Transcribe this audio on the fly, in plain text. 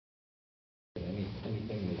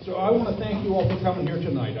anything that... So I want to thank you all for coming here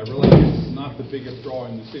tonight. I realize this is not the biggest draw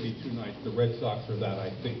in the city tonight. The Red Sox are that, I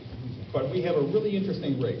think. But we have a really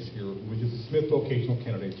interesting race here, which is the Smith Vocational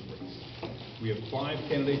Candidates race. We have 5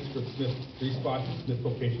 candidates for Smith, 3 spots for Smith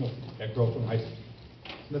Vocational Agricultural High School.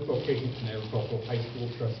 Smith Vocational and Agricultural High School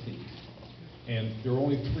trustees. And there are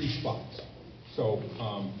only 3 spots. So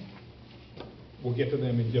we'll get to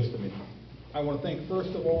them in just a minute. I want to thank, first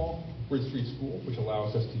of all, Bridge Street School, which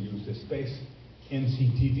allows us to use this space.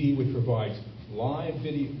 NCTV, which provides live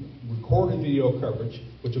video, recorded video coverage,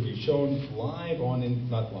 which will be shown live on,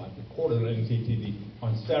 not live, recorded on NCTV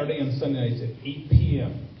on Saturday and Sunday nights at 8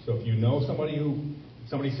 p.m. So if you know somebody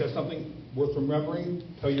says something worth remembering,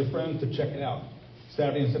 tell your friends to check it out.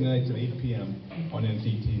 Saturday and Sunday nights at 8 p.m. on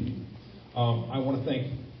NCTV. I want to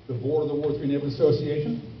thank the board of the Ward 3 Neighborhood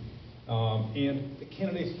Association and the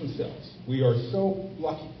candidates themselves. We are so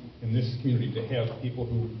lucky in this community to have people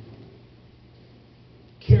who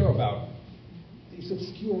care about these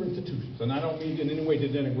obscure institutions. And I don't mean in any way to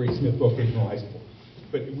denigrate Smith Vocational High School,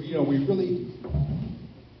 but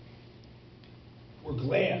we're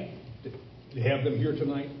glad to have them here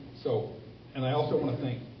tonight. So, and I also want to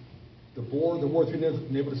thank the board, the Ward 3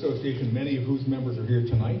 Neighborhood Association, many of whose members are here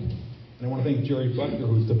tonight. And I want to thank Jerry Butler,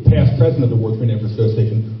 who's the past president of the Ward 3 Neighborhood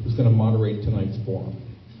Association, who's going to moderate tonight's forum.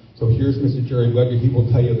 So here's Mr. Jerry Butler. He will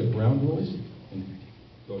tell you the ground rules. And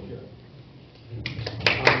go, Jerry.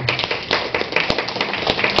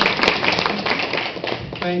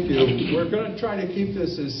 Thank you. We're going to try to keep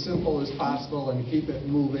this as simple as possible and keep it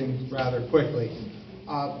moving rather quickly.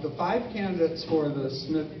 The 5 candidates for the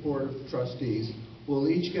Smith Board of Trustees will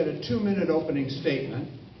each get a 2-minute opening statement.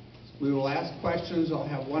 We will ask questions. I'll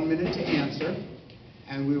have 1 minute to answer,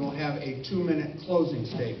 and we will have a 2-minute closing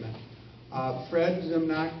statement. Fred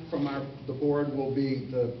Zimnock from the board will be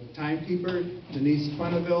the timekeeper. Denise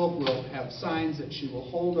Quenneville will have signs that she will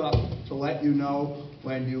hold up to let you know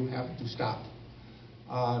when you have to stop.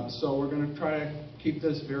 So we're going to try to keep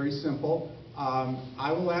this very simple.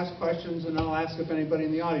 I will ask questions, and I'll ask if anybody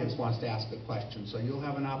in the audience wants to ask a question. So you'll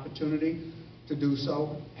have an opportunity to do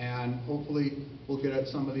so, and hopefully we'll get at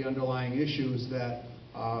some of the underlying issues that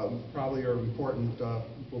probably are important,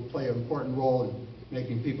 will play an important role in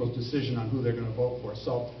making people's decision on who they're going to vote for.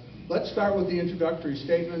 So let's start with the introductory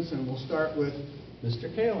statements, and we'll start with Mr.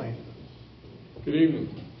 Kaling. Good evening.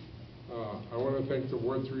 I want to thank the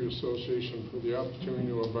Ward 3 Association for the opportunity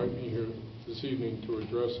to invite me here this evening to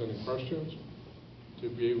address any questions, to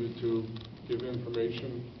be able to give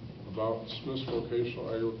information about Smith's Vocational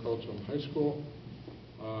Agricultural High School.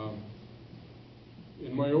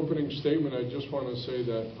 In my opening statement, I just want to say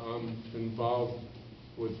that I'm involved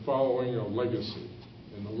with following a legacy.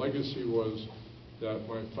 And the legacy was that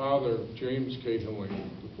my father, James Cahill,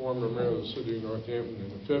 the former mayor of the city of Northampton in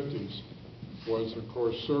the 50s, was, of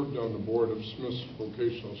course, served on the board of Smith's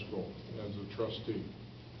Vocational School as a trustee.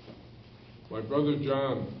 My brother,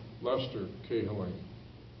 John Lester Cahill,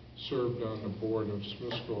 served on the board of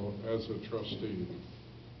Smith School as a trustee.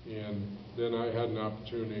 And then I had an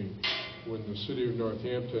opportunity when the city of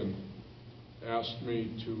Northampton asked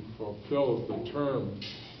me to fulfill the term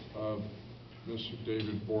of Mr.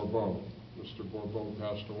 David Bourbeau. Mr. Bourbeau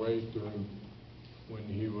passed away when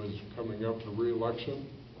he was coming up for re-election,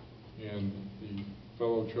 and the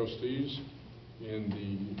fellow trustees and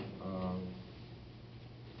the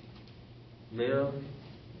mayor,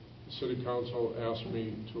 the city council asked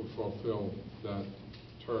me to fulfill that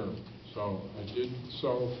term. So I did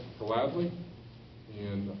so gladly,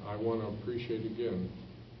 and I want to appreciate again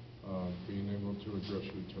being able to address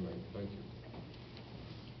you tonight. Thank you.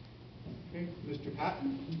 Okay, Mr.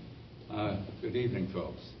 Patton. Good evening,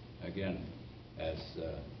 folks. Again, as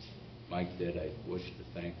Mike did, I wish to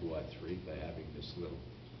thank Ward 3 for having this little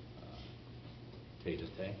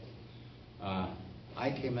tete-a-tete.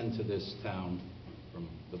 I came into this town from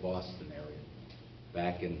the Boston area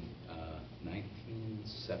back in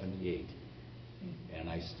 1978, and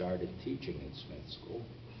I started teaching in Smith School,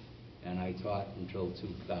 and I taught until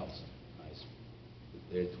 2000. I was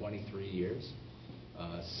there 23 years,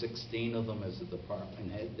 16 of them as a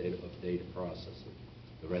department head of data processing,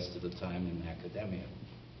 the rest of the time in academia,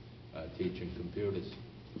 teaching computers.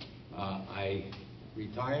 I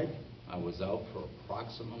retired. I was out for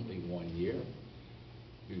approximately 1 year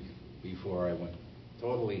before I went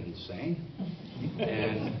totally insane.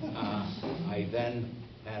 And I then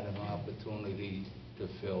had an opportunity to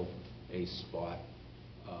fill a spot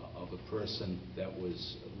of a person that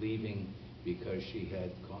was leaving because she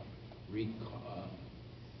had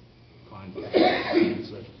contact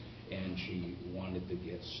cancer and she wanted to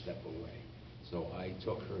step away. So I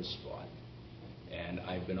took her spot. And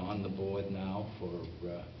I've been on the board now for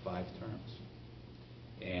 5 terms.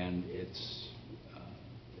 And it's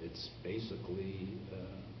basically,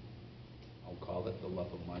 I'll call it the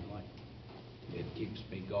love of my life. It keeps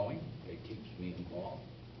me going. It keeps me involved.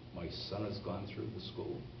 My son has gone through the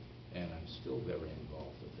school, and I'm still very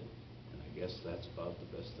involved with it. And I guess that's about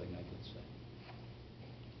the best thing I can say.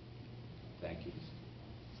 Thank you.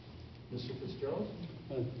 Mr. Fitzgerald?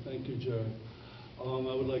 Thank you, Jerry. I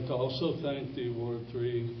would like to also thank the Ward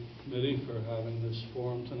 3 committee for having this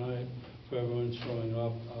forum tonight, for everyone showing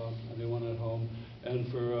up, anyone at home, and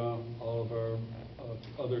for all of our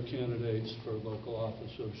other candidates for local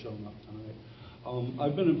office who have shown up tonight.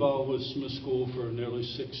 I've been involved with Smith School for nearly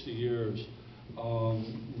 60 years.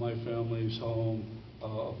 My family's home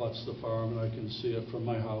abuts the farm, and I can see it from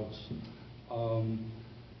my house.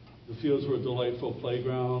 The fields were a delightful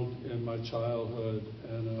playground in my childhood,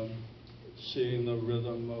 and seeing the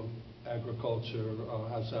rhythm of agriculture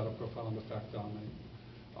has had a profound effect on me.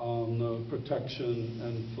 The protection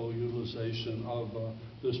and full utilization of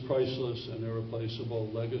this priceless and irreplaceable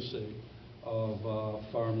legacy of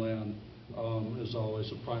farmland is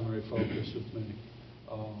always a primary focus with me,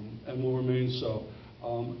 and will remain so.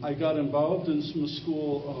 I got involved in Smith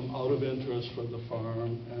School out of interest for the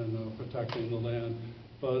farm and protecting the land,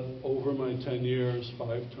 but over my 10 years,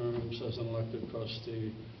 5 terms as an elected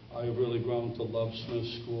trustee, I've really grown to love Smith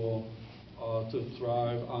School, to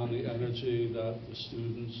thrive on the energy that the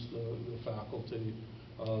students, the faculty,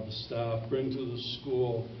 the staff bring to the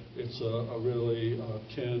school. It's a really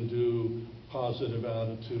can-do, positive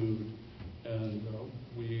attitude, and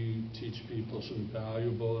we teach people some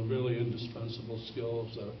valuable and really indispensable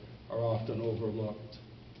skills that are often overlooked.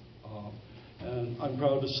 And I'm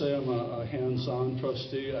proud to say I'm a hands-on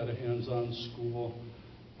trustee at a hands-on school.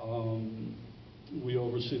 We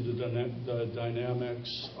oversee the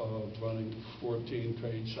dynamics of running 14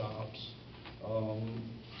 trade shops,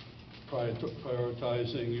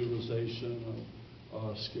 prioritizing utilization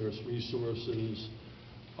of scarce resources,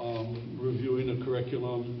 reviewing the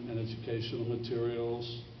curriculum and educational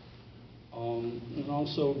materials, and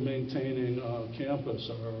also maintaining campus.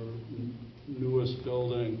 Our newest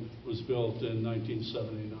building was built in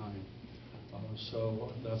 1979,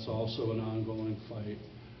 so that's also an ongoing fight.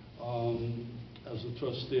 As a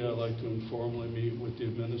trustee, I like to informally meet with the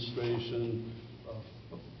administration.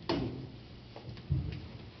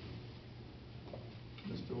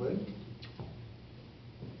 Mr. Lynn?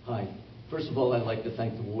 Hi. First of all, I'd like to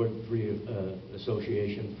thank the Ward 3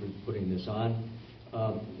 Association for putting this on.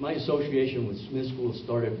 My association with Smith School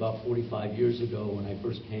started about 45 years ago when I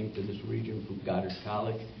first came to this region from Goddard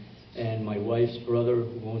College. And my wife's brother,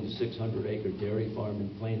 who owned a 600-acre dairy farm in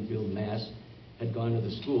Plainfield, Mass., had gone to the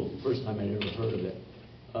school. First time I'd ever heard of it.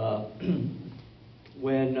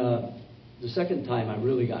 The second time I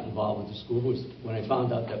really got involved with the school was when I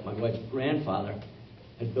found out that my wife's grandfather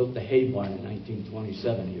had built the hay barn in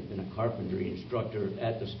 1927. He had been a carpentry instructor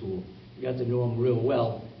at the school. I got to know him real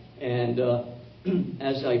well. And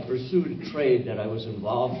as I pursued a trade that I was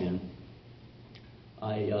involved in,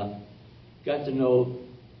 I got to know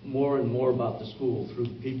more and more about the school through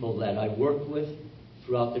the people that I worked with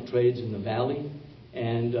throughout the trades in the valley,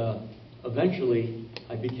 and eventually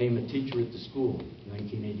I became a teacher at the school in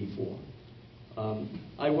 1984.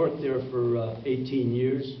 I worked there for 18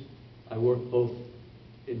 years. I worked both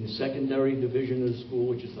in the secondary division of the school,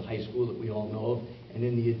 which is the high school that we all know of, and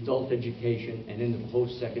in the adult education and in the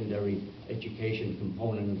post-secondary education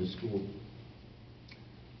component of the school.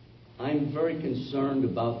 I'm very concerned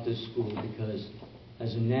about this school because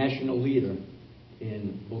as a national leader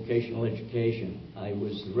in vocational education, I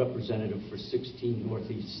was the representative for 16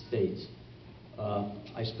 Northeast states.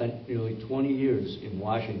 I spent nearly 20 years in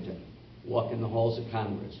Washington, walking the halls of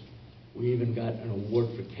Congress. We even got an award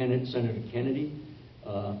for Senator Kennedy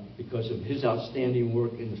because of his outstanding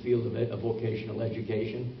work in the field of vocational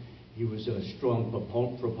education. He was a strong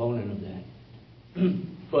proponent of that.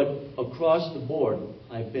 But across the board,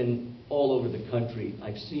 I've been all over the country.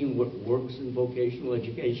 I've seen what works in vocational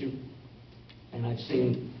education, and I've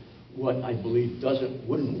seen what I believe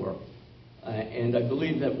wouldn't work. And I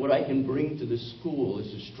believe that what I can bring to the school is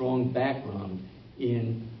a strong background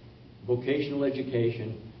in vocational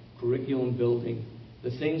education, curriculum building,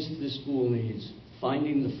 the things that the school needs,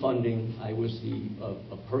 finding the funding. I was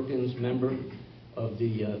a Perkins member of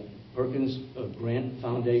the Perkins Grant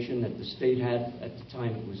Foundation that the state had. At the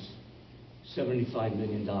time, it was $75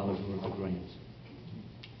 million worth of grants.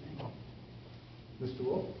 Mr.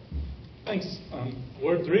 Wolf? Thanks.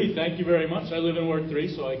 Ward 3, thank you very much. I live in Ward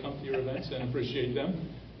 3, so I come to your events and appreciate them.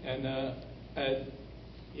 And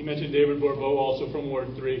He mentioned David Bourbeau, also from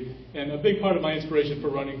Ward 3. And a big part of my inspiration for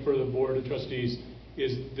running for the Board of Trustees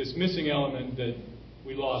is this missing element that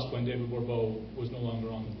we lost when David Bourbeau was no longer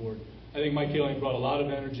on the board. I think Mike Kaling brought a lot of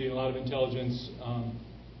energy and a lot of intelligence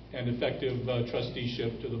and effective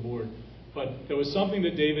trusteeship to the board. But there was something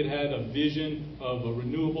that David had, a vision of a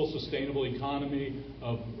renewable, sustainable economy,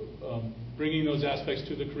 of bringing those aspects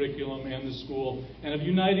to the curriculum and the school, and of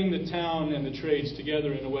uniting the town and the trades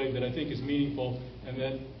together in a way that I think is meaningful, and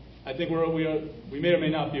that I think we may or may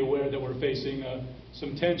not be aware that we're facing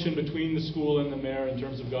some tension between the school and the mayor in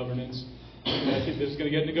terms of governance. And I think this is going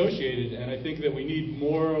to get negotiated, and I think that we need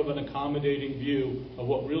more of an accommodating view of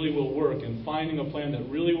what really will work and finding a plan that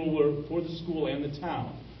really will work for the school and the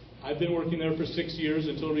town. I've been working there for 6 years,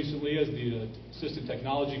 until recently, as the assistant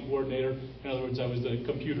technology coordinator. In other words, I was the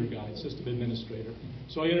computer guy, system administrator.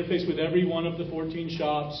 So I interfaced with every one of the 14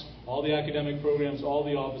 shops, all the academic programs, all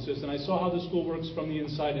the offices, and I saw how the school works from the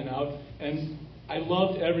inside and out, and I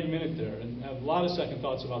loved every minute there, and have a lot of second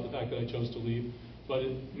thoughts about the fact that I chose to leave, but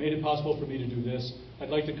it made it possible for me to do this. I'd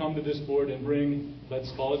like to come to this board and bring,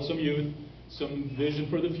 let's call it some youth, some vision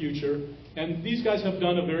for the future. And these guys have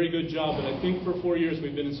done a very good job, but I think for 4 years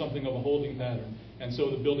we've been in something of a holding pattern. And so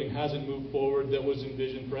the building hasn't moved forward that was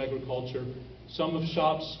envisioned for agriculture. Some of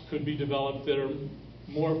shops could be developed that are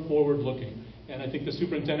more forward-looking. And I think the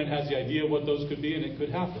superintendent has the idea of what those could be, and it could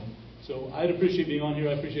happen. So I'd appreciate being on here.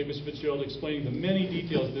 I appreciate Mr. Fitzgerald explaining the many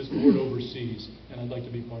details this board oversees, and I'd like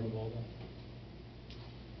to be part of all that.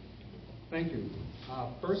 Thank you.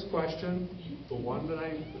 First question, the one that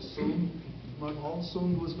I all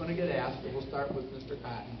assumed was going to get asked, and we'll start with Mr.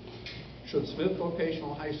 Cotton. Should Smith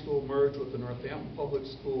Vocational High School merge with the Northampton Public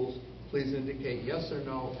Schools? Please indicate yes or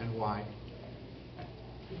no, and why.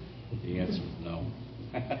 The answer is no.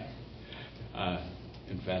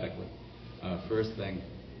 Emphatically. First thing,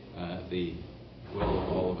 the will of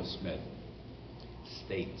Oliver Smith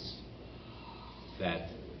states that,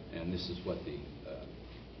 and this is what the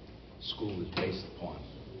school is based upon,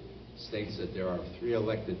 states that there are 3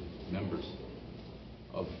 elected members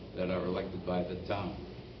that are elected by the town.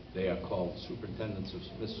 They are called superintendents of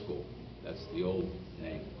Smith School. That's the old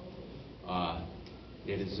name.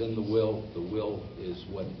 It is in the will. The will is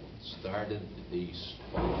what started the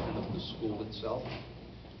function of the school itself,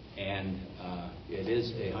 and it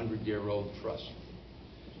is a 100-year-old trust.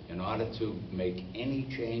 In order to make any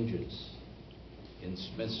changes in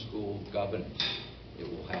Smith School governance, it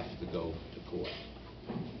will have to go to court.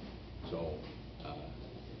 So,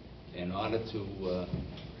 in order to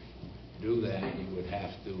do that, you would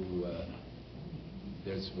have to,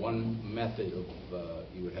 there's one method of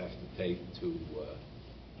you would have to take to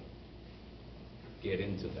get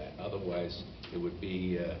into that. Otherwise, it would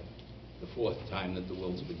be the 4th time that the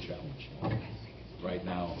will's been challenged. Right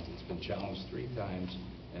now, it's been challenged 3 times,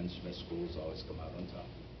 and Smith School has always come out on top.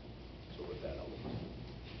 So with that, I'll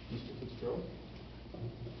leave. Mr. Fitzgerald?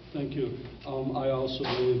 Thank you. I also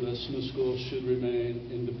believe that Smith School should remain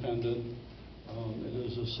independent. It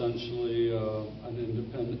is essentially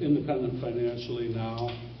an independent financially now.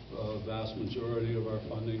 The vast majority of our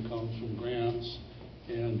funding comes from grants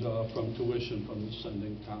and from tuition from the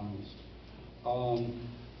sending towns.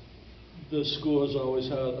 The school has always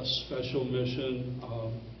had a special mission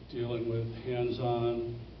dealing with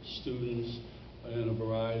hands-on students in a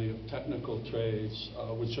variety of technical trades,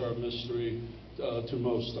 which are a mystery to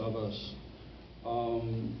most of us.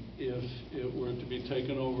 If it were to be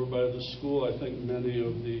taken over by the school, I think many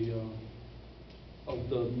of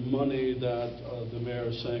the money that the mayor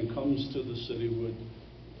is saying comes to the city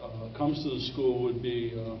comes to the school would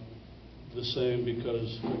be the same,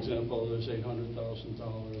 because, for example, there's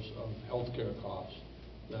 $800,000 of health care costs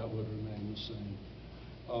that would remain the same.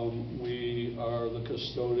 We are the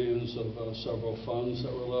custodians of several funds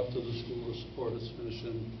that were left to the school to support its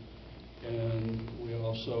mission. And we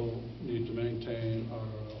also need to maintain our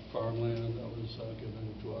farmland that was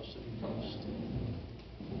given to us in trust.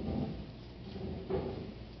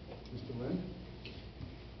 Mr. Lynn?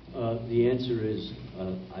 The answer is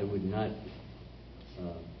I would not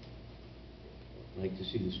like to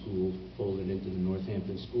see the school folded into the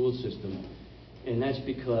Northampton school system. And that's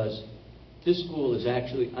because this school is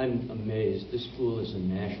actually, I'm amazed, this school is a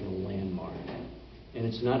national landmark. And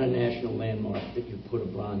it's not a national landmark that you put a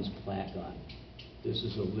bronze plaque on. This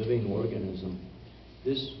is a living organism.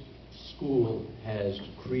 This school has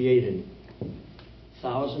created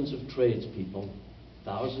thousands of tradespeople,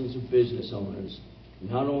 thousands of business owners,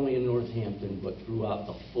 not only in Northampton, but throughout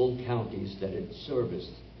the full counties that it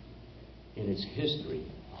serviced in its history,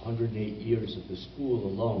 108 years of the school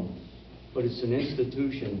alone. But it's an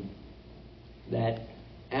institution that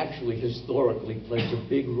actually historically plays a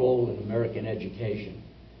big role in American education.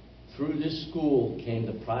 Through this school came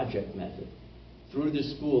the project method. Through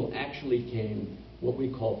this school actually came what we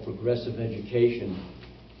call progressive education.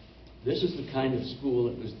 This is the kind of school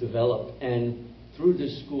that was developed, and through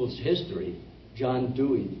this school's history, John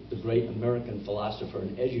Dewey, the great American philosopher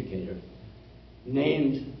and educator,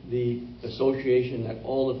 named the association that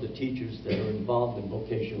all of the teachers that are involved in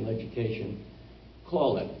vocational education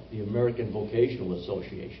call it, the American Vocational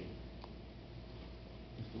Association.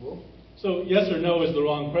 Mr. Wolf? So yes or no is the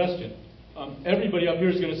wrong question. Everybody up here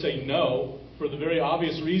is going to say no for the very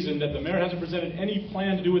obvious reason that the mayor hasn't presented any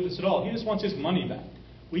plan to do with this at all. He just wants his money back.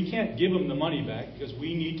 We can't give him the money back because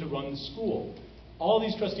we need to run the school. All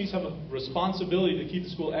these trustees have a responsibility to keep the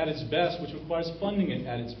school at its best, which requires funding it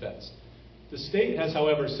at its best. The state has,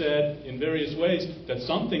 however, said in various ways that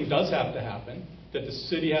something does have to happen, that the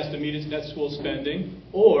city has to meet its net school spending,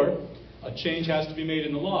 or a change has to be made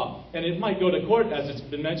in the law. And it might go to court, as it's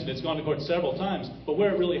been mentioned. It's gone to court several times. But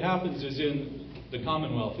where it really happens is in the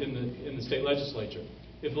Commonwealth, in the state legislature.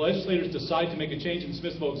 If the legislators decide to make a change in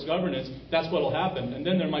Smith Vogue's governance, that's what will happen, and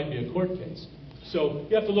then there might be a court case. So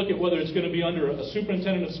you have to look at whether it's going to be under a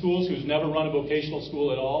superintendent of schools who's never run a vocational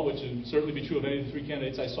school at all, which would certainly be true of any of the three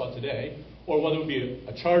candidates I saw today, or whether it would be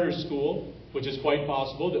a charter school, which is quite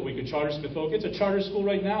possible that we could charter Smith Vogue. It's a charter school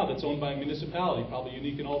right now that's owned by a municipality, probably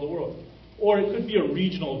unique in all the world. Or it could be a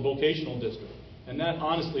regional vocational district. And that,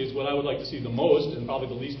 honestly, is what I would like to see the most, and probably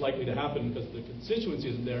the least likely to happen because the constituency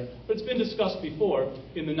isn't there. But it's been discussed before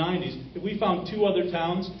in the 90s. If we found two other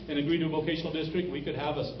towns and agreed to a vocational district, we could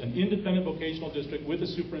have an independent vocational district with a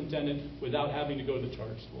superintendent without having to go to the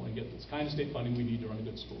charter school and get this kind of state funding we need to run a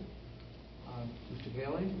good school. Mr.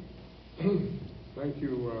 Haley? Thank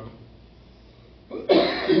you.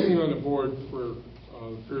 Being on the board for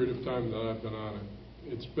the period of time that I've been on it,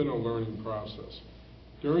 it's been a learning process.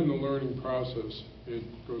 During the learning process, it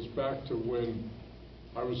goes back to when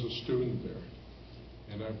I was a student there.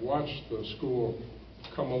 And I've watched the school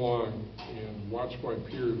come along and watch my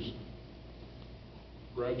peers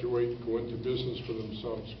graduate, go into business for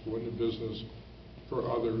themselves, go into business for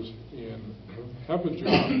others, and have a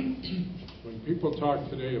job. When people talk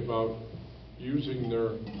today about using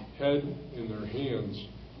their head in their hands,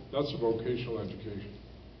 that's a vocational education.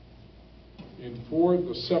 And for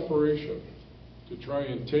the separation, to try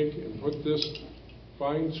and take and put this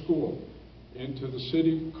fine school into the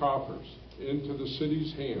city coffers, into the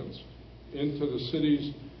city's hands, into the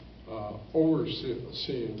city's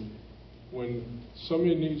overseeing, when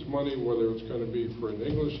somebody needs money, whether it's going to be for an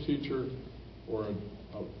English teacher or a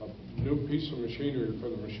new piece of machinery for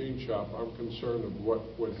the machine shop, I'm concerned of what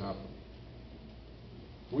would happen.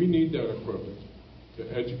 We need that equipment to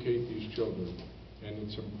educate these children, and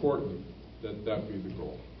it's important that that be the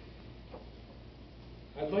goal.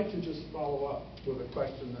 I'd like to just follow up with a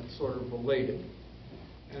question that's sort of related.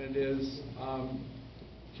 And it is,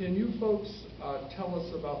 can you folks tell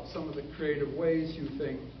us about some of the creative ways you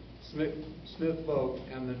think Smith Vogue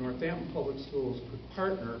and the Northampton Public Schools could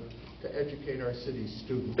partner to educate our city's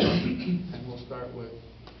students? And we'll start with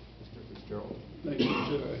Mr. Fitzgerald. Thank you,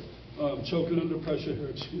 Jay. I'm choking under pressure here,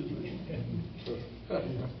 excuse me.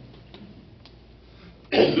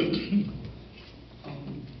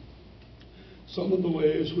 Some of the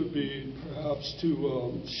ways would be perhaps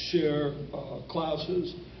to share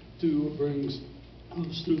classes, to bring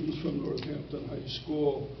students from Northampton High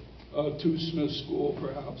School to Smith School,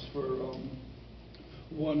 perhaps for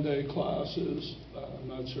one-day classes. I'm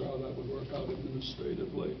not sure how that would work out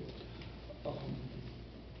administratively.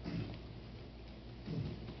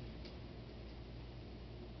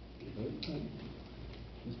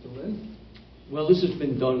 Mr. Lynn? Well, this has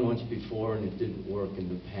been done once before, and it didn't work in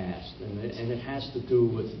the past. And it has to do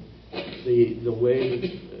with the way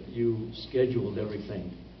that you scheduled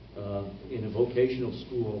everything. In a vocational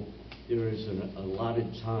school, there is an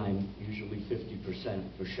allotted time, usually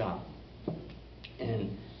 50% for shop.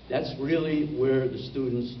 And that's really where the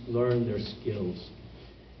students learn their skills.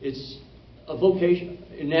 It's a vocation.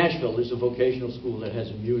 In Nashville, there's a vocational school that has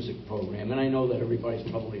a music program, and I know that everybody's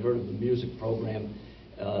probably heard of the music program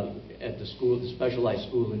at the school, the specialized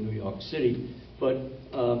school in New York City. But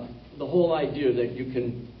the whole idea that you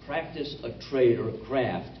can practice a trade or a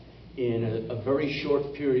craft in a very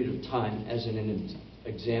short period of time, as an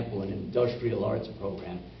example, an industrial arts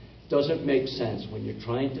program, doesn't make sense when you're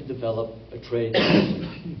trying to develop a trade.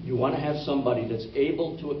 You want to have somebody that's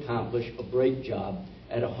able to accomplish a brake job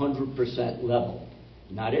at 100% level,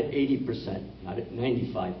 not at 80%, not at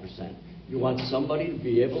 95%. You want somebody to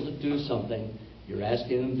be able to do something. You're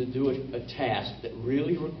asking them to do a task that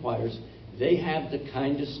really requires they have the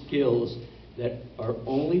kind of skills that are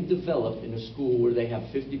only developed in a school where they have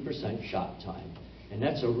 50% shop time. And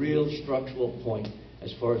that's a real structural point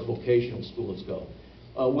as far as vocational schools go.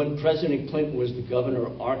 When President Clinton was the governor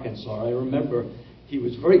of Arkansas, I remember he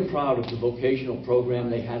was very proud of the vocational program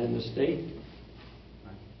they had in the state.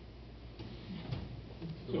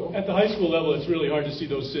 So at the high school level, it's really hard to see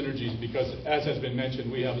those synergies because, as has been mentioned,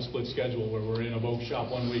 we have a split schedule where we're in a voc shop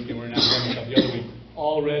one week and we're in academic shop the other week.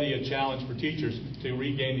 Already a challenge for teachers to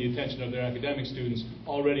regain the attention of their academic students,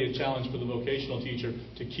 already a challenge for the vocational teacher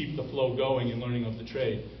to keep the flow going in learning of the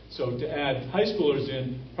trade. So to add high schoolers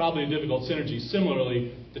in, probably a difficult synergy.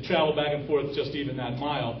 Similarly, to travel back and forth just even that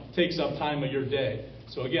mile takes up time of your day.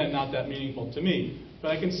 So again, not that meaningful to me.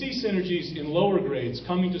 But I can see synergies in lower grades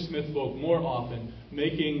coming to Smith Voc more often,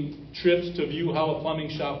 making trips to view how a plumbing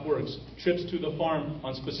shop works, trips to the farm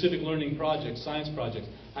on specific learning projects, science projects.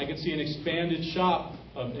 I can see an expanded shop,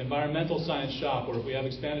 environmental science shop, or if we have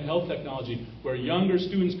expanded health technology, where younger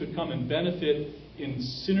students could come and benefit in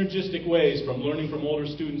synergistic ways from learning from older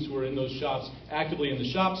students who are in those shops, actively in the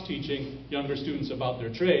shops teaching younger students about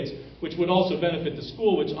their trades, which would also benefit the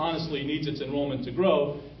school, which honestly needs its enrollment to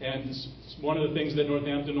grow. And one of the things that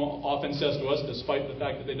Northampton often says to us, despite the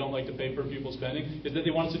fact that they don't like to pay per pupil spending, is that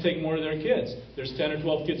they want us to take more of their kids. There's 10 or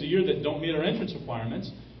 12 kids a year that don't meet our entrance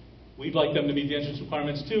requirements. We'd like them to meet the entrance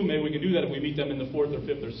requirements too. Maybe we can do that if we meet them in the 4th or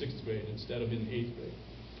 5th or 6th grade instead of in 8th grade.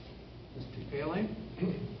 Mr. Kaling?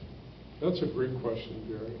 That's a great question,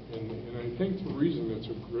 Gary. And I think the reason it's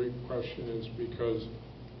a great question is because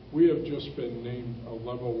we have just been named a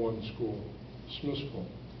level 1 school, Smith School.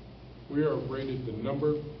 We are rated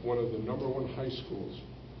one of the number 1 high schools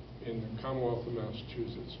in the Commonwealth of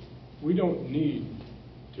Massachusetts. We don't need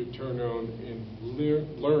to turn around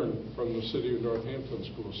and learn from the city of Northampton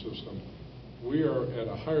school system. We are at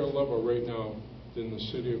a higher level right now than the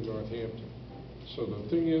city of Northampton. So the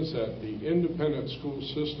thing is that the independent school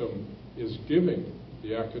system is giving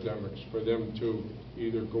the academics for them to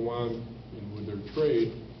either go on with their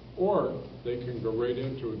trade, or they can go right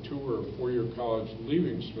into a 2- or 4-year college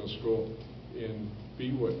leaving Smith School and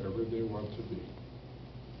be whatever they want to be.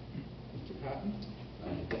 Mr. Patton?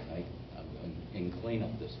 I'm in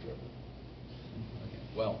cleanup this trip. Okay.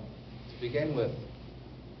 Well, to begin with,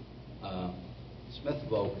 Smith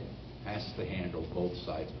Voc has to handle both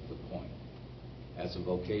sides of the coin. As a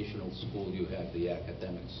vocational school, you have the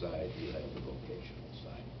academic side, you have the vocational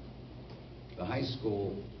side. The high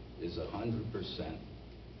school is 100%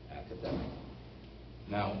 academic.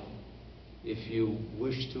 Now, if you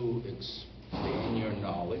wish to expand your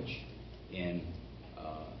knowledge in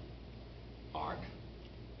art,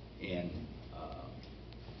 in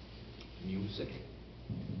music,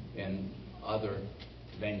 and other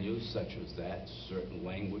venues such as that, certain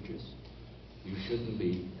languages, you shouldn't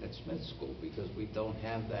be at Smith School because we don't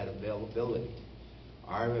have that availability.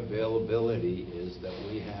 Our availability is that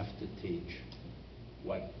we have to teach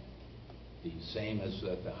what the same as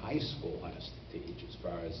that the high school has to teach as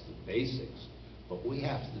far as the basics, but we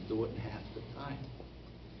have to do it in half the time.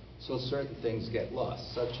 So certain things get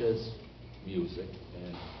lost, such as music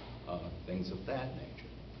and things of that nature.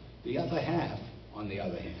 The other half, on the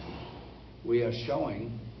other hand, we are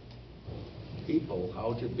showing people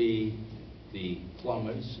how to be the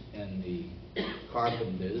plumbers and the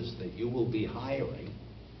carpenters that you will be hiring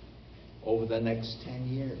over the next 10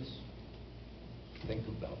 years. Think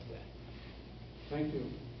about that. Thank you.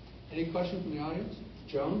 Any questions from the audience?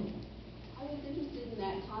 Joan? I was interested in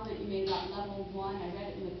that comment you made about level 1. I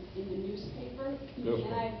read it in the newspaper. Yes,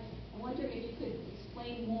 and I wonder if you could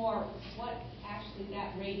explain more what actually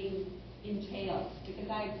that rating entails. Because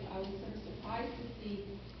I was sort of surprised to see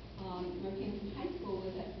Northampton High School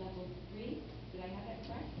was at level 3. Did I have that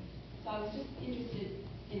correct? So I was just interested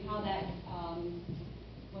in how that,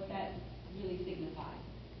 what that really signifies.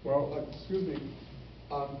 Well, Excuse me.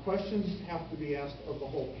 Questions have to be asked of the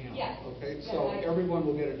whole panel. Yes. Okay, Yes, so everyone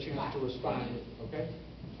will get a chance Right. to respond. Okay?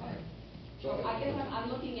 All right. Go So I ahead. guess I'm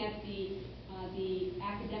looking at the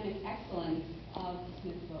academic excellence of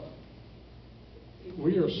Smith Voc.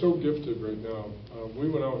 we are so gifted right now. We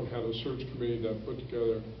went out and had a search committee that put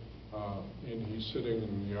together, and he's sitting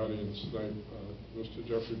in the audience tonight, Mr.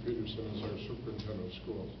 Jeffrey Peterson is our superintendent of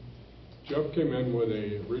schools. Jeff came in with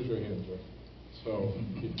a, raise your hand, Jeff. So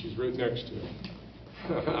he's right next to you.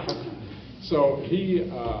 So he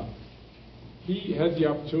had the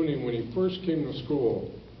opportunity when he first came to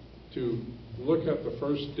school to look at the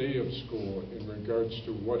first day of school in regards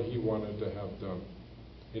to what he wanted to have done.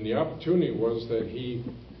 And the opportunity was that he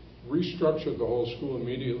restructured the whole school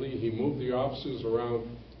immediately. He moved the offices around,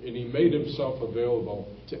 and he made himself available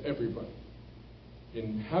to everybody.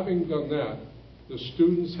 In having done that, The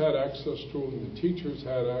students had access to them, the teachers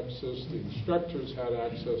had access, the instructors had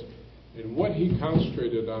access, and what he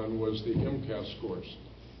concentrated on was the MCAS scores.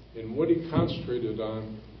 And what he concentrated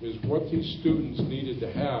on is what these students needed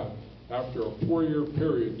to have after a 4-year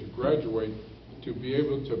period to graduate to be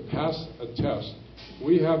able to pass a test.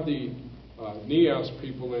 We have the NEAS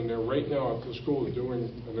people in there right now at the school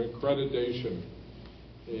doing an accreditation,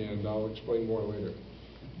 and I'll explain more later.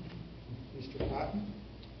 Mr. Cotton?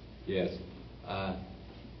 Yes.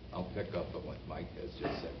 I'll pick up on what Mike has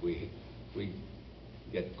just said. We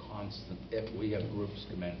get constant, if we have groups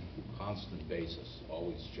come in, constant basis,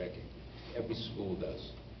 always checking. Every school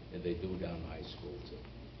does, and they do down high school too.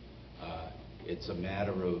 It's a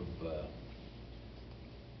matter of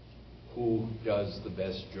who does the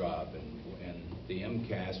best job, and the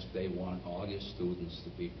MCAS, they want all your students to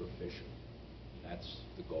be proficient. That's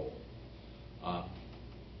the goal.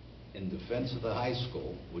 In defense of the high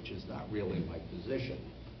school, which is not really my position,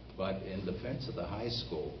 but in defense of the high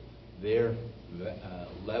school, their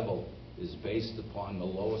level is based upon the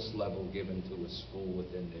lowest level given to a school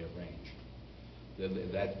within their range.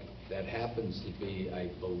 That happens to be, I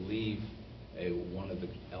believe, one of the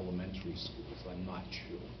elementary schools. I'm not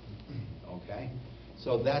sure. Okay?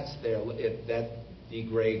 So that's that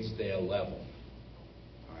degrades their level.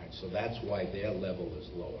 All right, so that's why their level is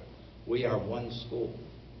lower. We are one school.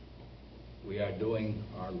 We are doing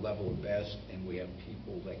our level best, and we have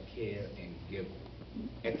people that care and give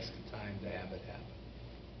extra time to have it happen.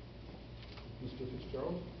 Mr.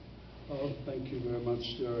 Fitzgerald? Thank you very much,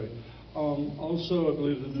 Jerry. Also, I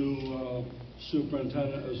believe the new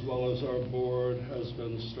superintendent, as well as our board, has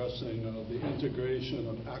been stressing the integration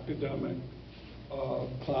of academic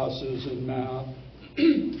classes in math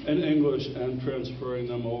and English and transferring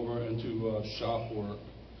them over into shop work.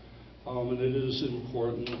 And it is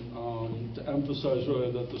important to emphasize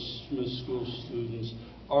really that the Smith School students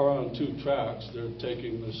are on 2 tracks. They're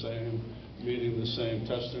taking the same, meeting the same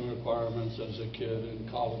testing requirements as a kid in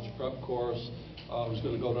college prep course who's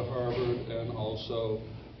going to go to Harvard and also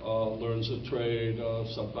learns a trade,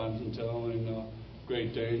 sometimes entailing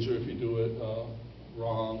great danger if you do it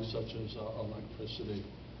wrong, such as electricity.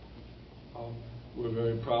 We're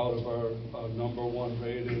very proud of our #1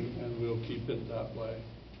 rating, and we'll keep it that way.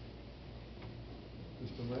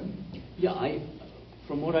 Mr. Lynn? Yeah,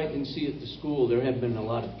 from what I can see at the school, there have been a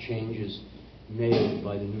lot of changes made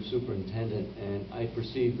by the new superintendent, and I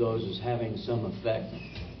perceive those as having some effect.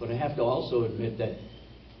 But I have to also admit that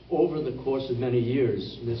over the course of many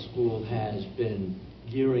years, Smith School has been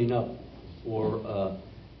gearing up for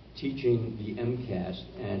teaching the MCAS.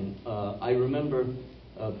 And I remember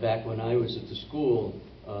back when I was at the school,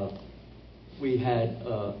 we had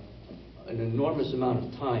an enormous amount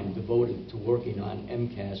of time devoted to working on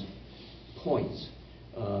MCAS points.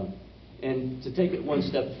 And to take it one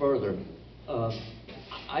step further,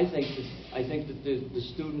 I think that the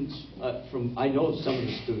students, I know some of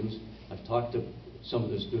the students, I've talked to some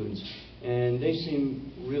of the students, and they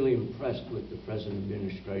seem really impressed with the present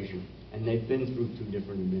administration, and they've been through 2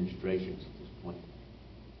 different administrations at this point.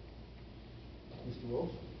 Mr.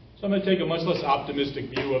 Wolf? So I'm going to take a much less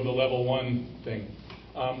optimistic view of the level 1 thing.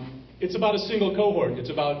 It's about a single cohort. It's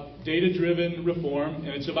about data-driven reform, and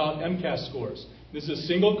it's about MCAS scores. This is a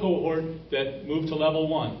single cohort that moved to level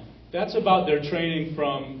 1. That's about their training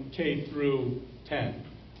from K through 10,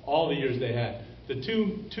 all the years they had. The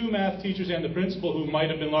two math teachers and the principal, who might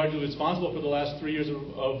have been largely responsible for the last 3 years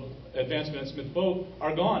of advancement at Smith Boat,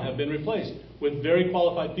 are gone, have been replaced with very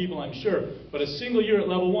qualified people, I'm sure. But a single year at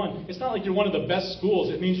level 1, it's not like you're one of the best schools.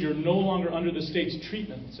 It means you're no longer under the state's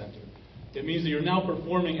treatment center. It means that you're now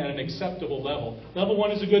performing at an acceptable level. Level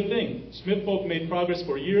 1 is a good thing. Smith Folk made progress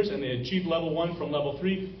for years, and they achieved level 1 from level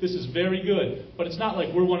 3. This is very good. But it's not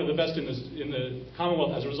like we're one of the best in the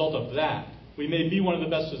Commonwealth as a result of that. We may be one of the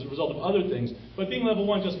best as a result of other things. But being level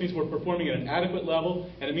 1 just means we're performing at an adequate level,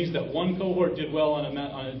 and it means that one cohort did well on a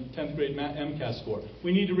 10th grade MCAS score.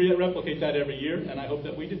 We need to replicate that every year, and I hope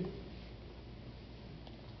that we do.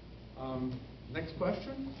 Next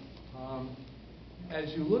question.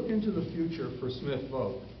 As you look into the future for Smith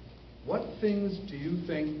Vote, what things do you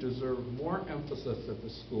think deserve more emphasis at the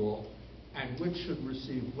school, and which should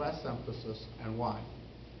receive less emphasis, and why?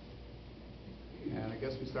 And I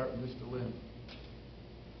guess we start with Mr. Lynn.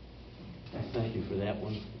 Thank you for that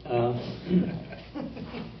one.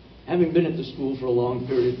 Having been at the school for a long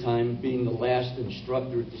period of time, being the last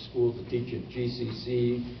instructor at the school to teach at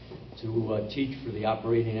GCC, to teach for the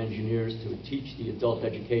operating engineers, to teach the adult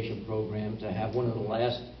education program, to have one of the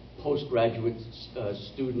last postgraduate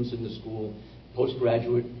students in the school,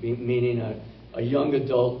 postgraduate meaning a young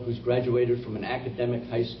adult who's graduated from an academic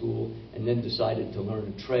high school and then decided to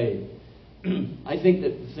learn a trade. I think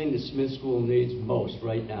that the thing that Smith School needs most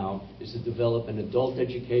right now is to develop an adult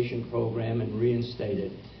education program and reinstate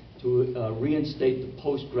it, to reinstate the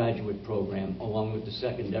postgraduate program along with the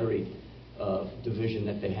secondary division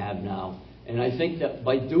that they have now. And I think that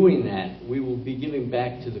by doing that, we will be giving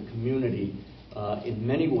back to the community in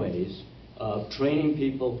many ways, training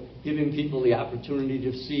people, giving people the opportunity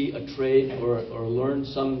to see a trade or learn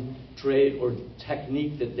some trade or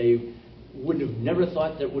technique that they would have never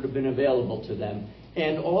thought that would have been available to them.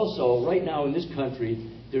 And also, right now in this country,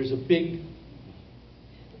 there's a big,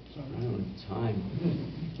 I don't know,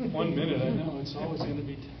 time. 1 minute, I know, it's always going to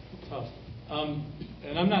be tough.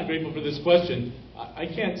 And I'm not grateful for this question. I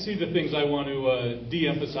can't see the things I want to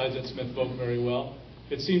de-emphasize at Smith Folk very well.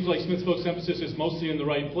 It seems like Smith Folk's emphasis is mostly in the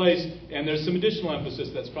right place, and there's some additional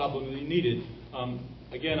emphasis that's probably needed.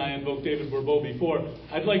 Again, I invoked David Bourbeau before.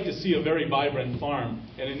 I'd like to see a very vibrant farm.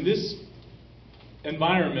 And in this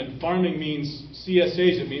environment, farming means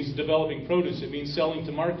CSAs, it means developing produce, it means selling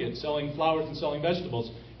to market, selling flowers and selling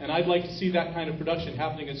vegetables. And I'd like to see that kind of production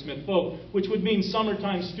happening at Smith Folk, which would mean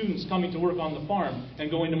summertime students coming to work on the farm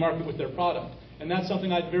and going to market with their product. And that's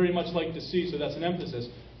something I'd very much like to see, so that's an emphasis.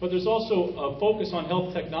 But there's also a focus on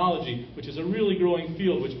health technology, which is a really growing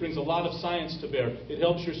field, which brings a lot of science to bear. It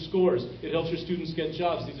helps your scores. It helps your students get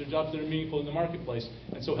jobs. These are jobs that are meaningful in the marketplace.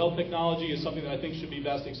 And so health technology is something that I think should be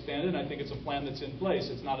vastly expanded, and I think it's a plan that's in place.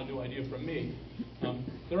 It's not a new idea from me.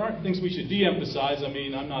 There aren't things we should de-emphasize. I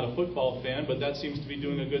mean, I'm not a football fan, but that seems to be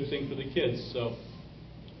doing a good thing for the kids. So,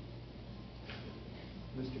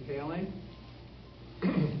 Mr. Kaling?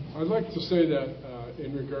 I'd like to say that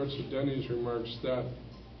in regards to Denny's remarks that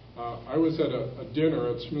I was at a dinner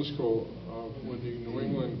at Smith School with the New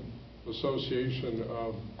England Association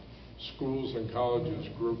of Schools and Colleges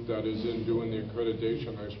group that is in doing the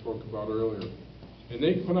accreditation I spoke about earlier. And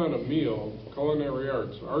they put on a meal, culinary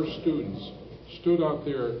arts. Our students stood out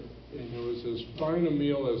there, and it was as fine a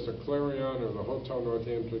meal as the Clarion or the Hotel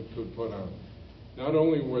Northampton could put on. Not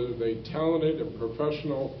only were they talented and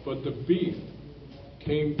professional, but the beef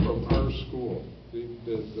came from our school.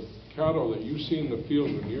 The cattle that you see in the field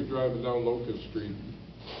when you're driving down Locust Street,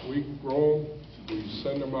 we grow them, we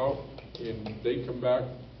send them out, and they come back,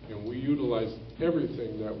 and we utilize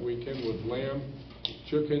everything that we can with lamb,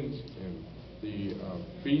 chickens, and the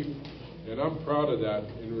beef. And I'm proud of that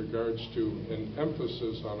in regards to an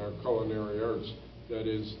emphasis on our culinary arts. That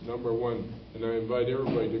is number one. And I invite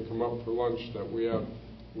everybody to come up for lunch that we have.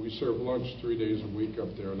 We serve lunch 3 days a week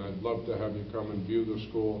up there, and I'd love to have you come and view the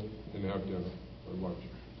school and have dinner or lunch.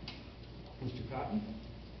 Mr. Cotton?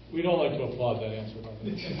 we'd all like to applaud that answer.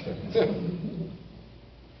 To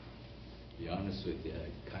be honest with you,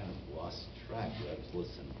 I kind of lost track. I was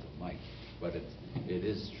listening to Mike. But it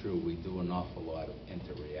is true, we do an awful lot of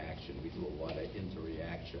interaction. We do a lot of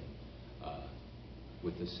interaction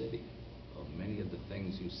with the city. Many of the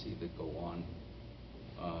things you see that go on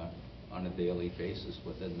a daily basis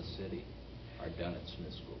within the city are done at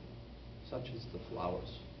Smith School, such as the flowers.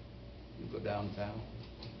 You go downtown,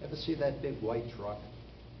 ever see that big white truck?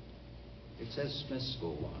 It says Smith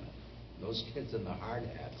School on it. Those kids in the hard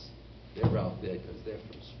hats, they're out there because they're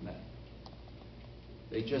from Smith.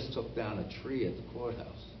 They just took down a tree at the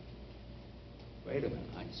courthouse. Wait a minute,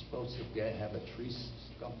 I'm supposed to have a tree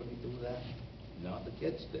company do that? No, the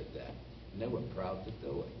kids did that, and they were proud to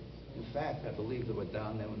do it. In fact, I believe they were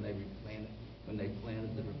down there when they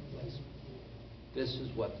planted the replacement. This is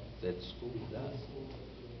what that school does.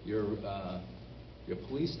 Your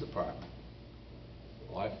police department,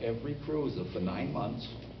 every cruiser for 9 months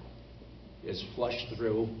is flushed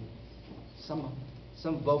through some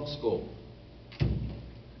voc school.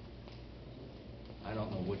 I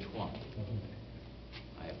don't know which one.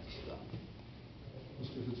 I have to stop.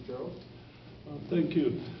 Mr. Fitzgerald? Thank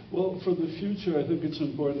you. Well, for the future, I think it's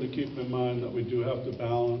important to keep in mind that we do have to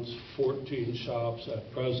balance 14 shops at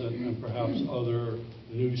present and perhaps other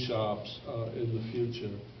new shops in the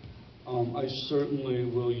future. I certainly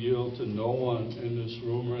will yield to no one in this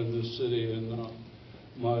room or in this city in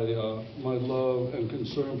my love and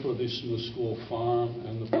concern for the Smith School farm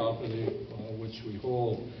and the property which we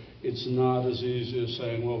hold. It's not as easy as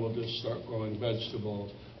saying, well, we'll just start growing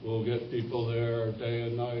vegetables. We'll get people there day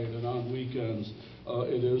and night and on weekends.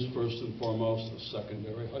 It is first and foremost a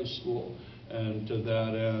secondary high school. And to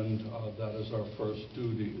that end, that is our first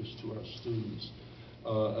duty, is to our students.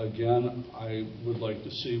 Again, I would like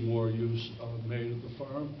to see more use made of the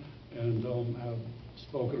farm and have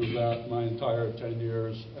spoken of that my entire 10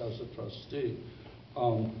 years as a trustee.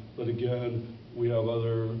 But again, We have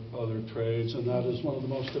other trades, and that is one of the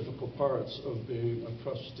most difficult parts of being a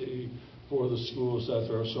trustee for the schools, that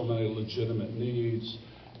there are so many legitimate needs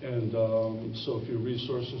and so few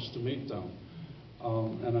resources to meet them.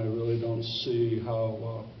 And I really don't see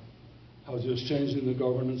how just changing the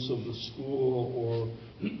governance of the school or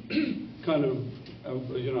kind of,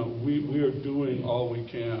 we are doing all we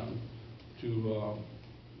can to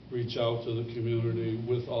reach out to the community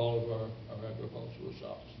with all of our agricultural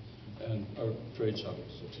shops and our trade shops.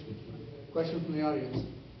 Question from the audience.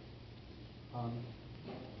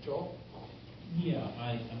 Joel? Yeah,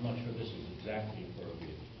 I'm not sure this is exactly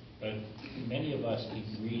appropriate, but many of us keep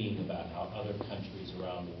reading about how other countries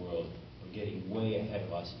around the world are getting way ahead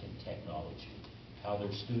of us in technology, how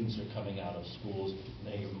their students are coming out of schools, and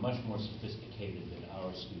they are much more sophisticated than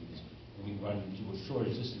our students. And we run into a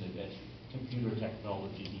shortage, this is an event, computer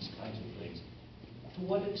technology, these kinds of things. To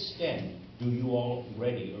what extent do you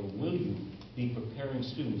already, or will you, be preparing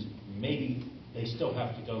students? Maybe they still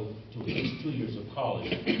have to go to at least 2 years of college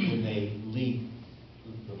when they leave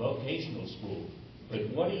the vocational school. But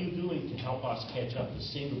what are you doing to help us catch up to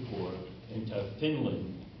Singapore and to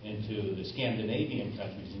Finland and to the Scandinavian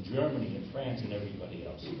countries and Germany and France and everybody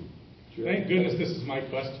else? Thank goodness this is my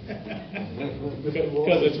question.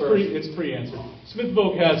 Because it's pre-answered. Smith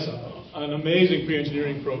Voc has an amazing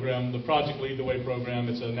pre-engineering program, the Project Lead the Way program.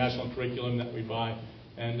 It's a national curriculum that we buy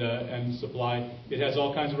and supply. It has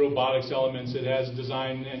all kinds of robotics elements. It has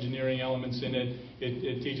design engineering elements in it.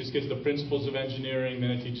 It teaches kids the principles of engineering,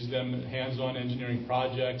 then it teaches them hands-on engineering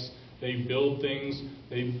projects. They build things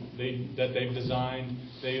that they've designed.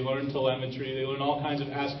 They learn telemetry. They learn all kinds of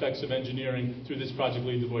aspects of engineering through this Project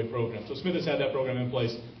Lead the Way program. So Smith has had that program in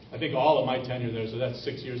place, I think, all of my tenure there. So that's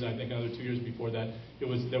 6 years, and I think another 2 years before that. There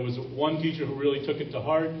was one teacher who really took it to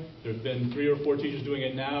heart. There have been 3 or 4 teachers doing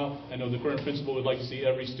it now. I know the current principal would like to see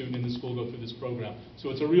every student in the school go through this program. So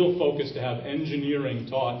it's a real focus to have engineering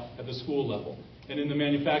taught at the school level. And in the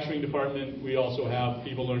manufacturing department, we also have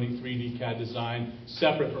people learning 3D CAD design,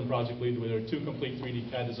 separate from Project Lead, where there are 2 complete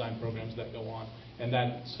 3D CAD design programs that go on. And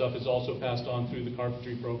that stuff is also passed on through the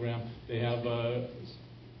carpentry program. They have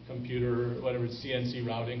computer, whatever, CNC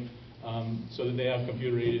routing, so that they have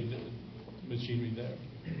computer-aided machinery there.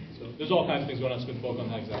 So there's all kinds of things going on at Smith Voc on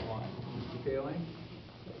that exact line. Mr. Kaling?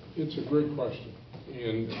 It's a great question,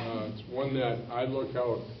 and it's one that I look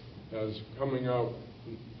out as coming out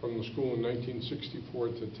from the school in 1964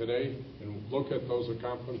 to today and look at those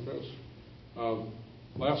accomplishments.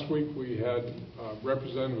 Last week we had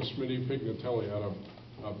Representative Smitty Pignatelli out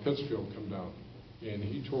of Pittsfield come down, and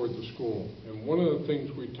he toured the school. And one of the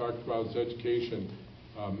things we talked about is education.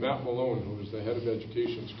 Matt Malone, who is the head of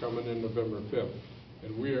education, is coming in November 5th,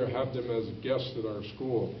 and we have them as a guest at our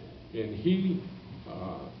school. And he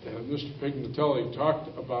and Mr. Pignatelli talked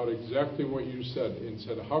about exactly what you said and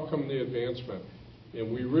said, how come the advancement?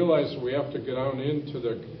 And we realized we have to get down into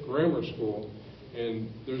the grammar school, and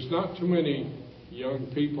there's not too many young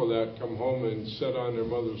people that come home and sit on their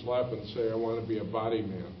mother's lap and say, I want to be a body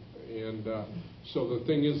man. And so the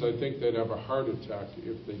thing is, I think they'd have a heart attack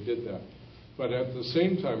if they did that. But at the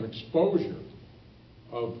same time, exposure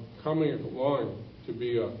of coming along to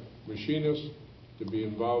be a machinist, to be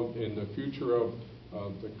involved in the future of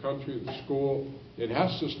the country, the school, it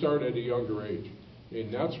has to start at a younger age.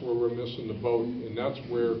 And that's where we're missing the boat, and that's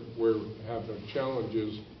where we're having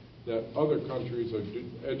challenges that other countries are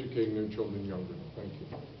educating their children younger. Thank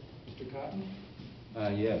you. Mr.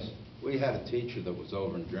 Cotton? Yes. We had a teacher that was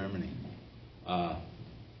over in Germany.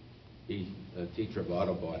 He's a teacher of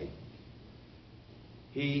auto body.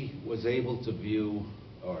 He was able to view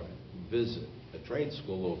or visit a trade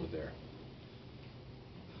school over there.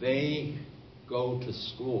 They go to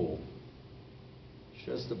school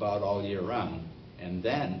just about all year round. And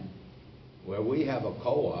then, where we have a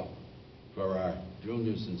co-op for our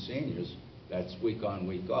juniors and seniors, that's week on,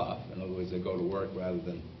 week off. In other words, they go to work rather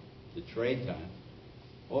than the trade time.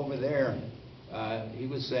 Over there, he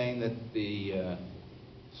was saying that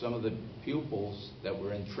some of the pupils that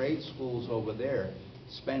were in trade schools over there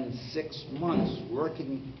spend 6 months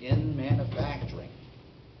working in manufacturing.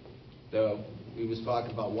 He was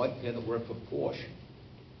talking about one kid that worked for Porsche.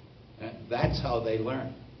 That's how they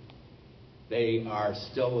learn. They are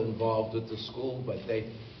still involved with the school, but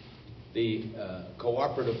the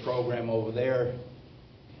cooperative program over there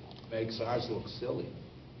makes ours look silly.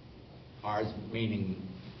 Ours meaning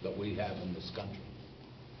that we have in this country.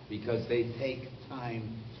 Because they take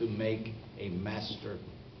time to make a master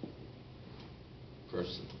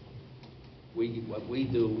person. What we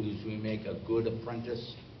do is we make a good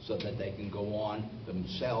apprentice so that they can go on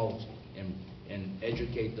themselves and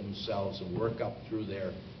educate themselves and work up through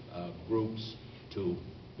their groups to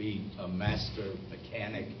be a master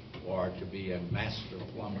mechanic or to be a master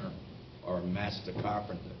plumber or a master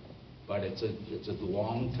carpenter. But it's a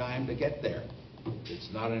long time to get there. It's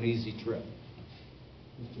not an easy trip.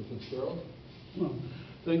 Mr. Fitzgerald? Well,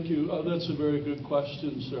 thank you. That's a very good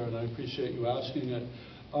question, sir, and I appreciate you asking it.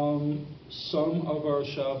 Some of our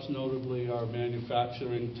shops, notably our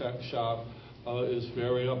manufacturing tech shop, is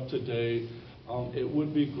very up to date. It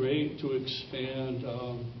would be great to expand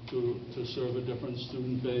to serve a different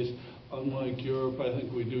student base. Unlike Europe, I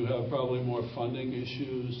think we do have probably more funding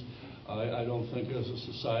issues. I don't think as a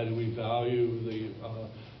society we value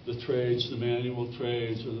the trades, the manual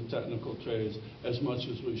trades or the technical trades as much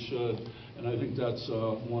as we should. And I think that's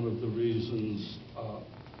one of the reasons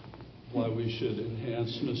why we should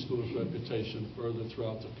enhance Smith School's reputation further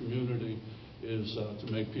throughout the community, is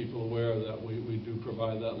to make people aware that we do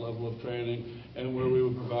provide that level of training, and where we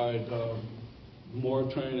would provide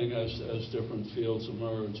more training as different fields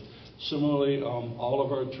emerge. Similarly, all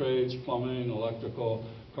of our trades, plumbing, electrical,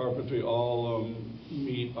 carpentry, all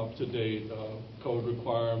meet up-to-date code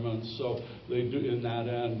requirements. So they do, in that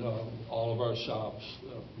end, all of our shops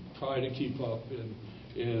try to keep up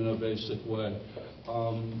in a basic way.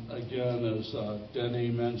 Again, as Denny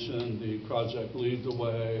mentioned, the project Lead the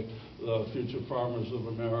Way, the Future Farmers of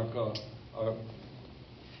America are...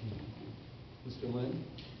 Mr. Lynn?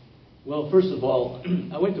 Well, first of all,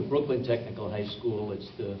 I went to Brooklyn Technical High School. It's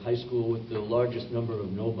the high school with the largest number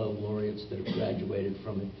of Nobel laureates that have graduated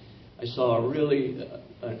from it. I saw really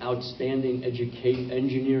an outstanding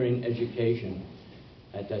engineering education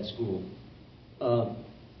at that school.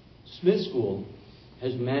 Smith School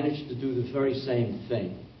has managed to do the very same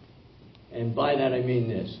thing. And by that I mean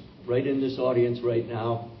this. Right in this audience right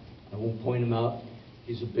now, I won't point him out,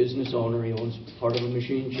 he's a business owner, he owns part of a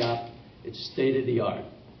machine shop. It's state-of-the-art.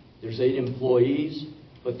 There's 8 employees,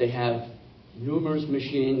 but they have numerous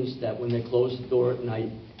machines that when they close the door at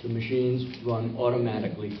night, the machines run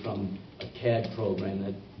automatically from a CAD program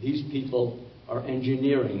that these people are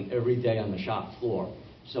engineering every day on the shop floor.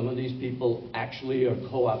 Some of these people actually are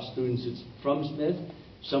co-op students from Smith.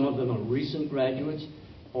 Some of them are recent graduates.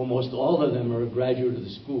 Almost all of them are a graduate of the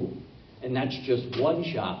school. And that's just one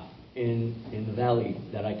shop in the valley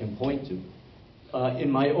that I can point to.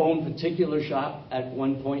 In my own particular shop, at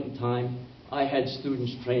one point in time, I had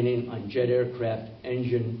students training on jet aircraft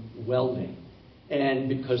engine welding. And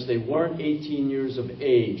because they weren't 18 years of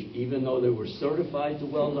age, even though they were certified to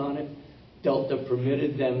weld on it, Delta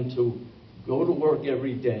permitted them to go to work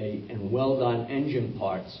every day and weld on engine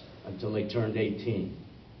parts until they turned 18.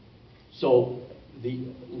 So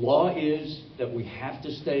the law is that we have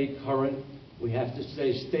to stay current, we have to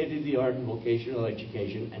stay state-of-the-art in vocational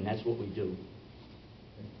education, and that's what we do.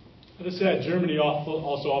 As I said, Germany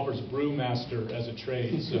also offers brewmaster as a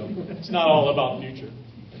trade, so it's not all about future.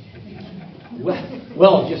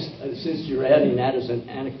 Well, just since you're adding that as an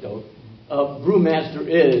anecdote, brewmaster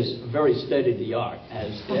is very state-of-the-art,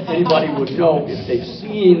 as anybody would know if they've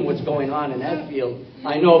seen what's going on in that field.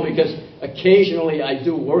 I know because occasionally I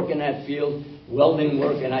do work in that field, welding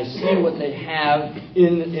work, and I see what they have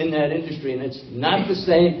in that industry, and it's not the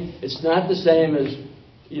same. It's not the same as,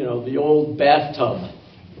 you know, the old bathtub.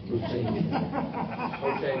 Okay,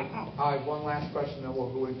 one last question, then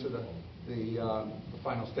we'll go into the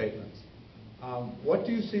final statements. What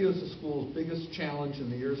do you see as the school's biggest challenge in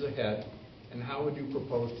the years ahead, and how would you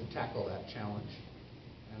propose to tackle that challenge?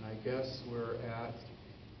 And I guess we're at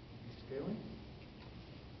Mr. Kaling?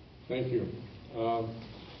 Thank you.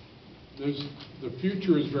 The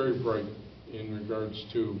future is very bright in regards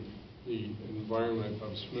to the environment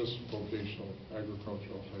of Smith's Vocational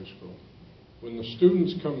Agricultural High School. When the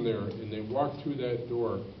students come there and they walk through that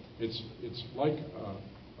door, it's like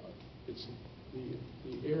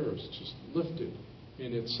the air is just lifted,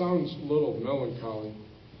 and it sounds a little melancholy,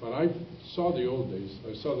 but I saw the old days,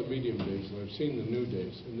 I saw the medium days, and I've seen the new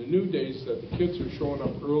days. And the new days that the kids are showing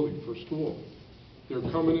up early for school.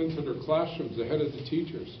 They're coming into their classrooms ahead of the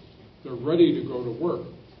teachers. They're ready to go to work.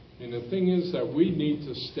 And the thing is that we need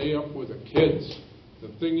to stay up with the kids. The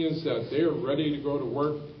thing is that they're ready to go to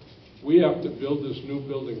work. We have to build this new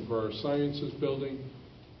building for our sciences building.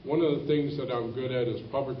 One of the things that I'm good at is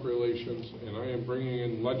public relations, and I am bringing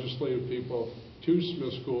in legislative people to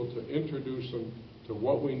Smith School to introduce them to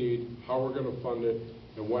what we need, how we're going to fund it,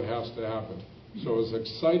 and what has to happen. So as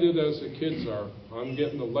excited as the kids are, I'm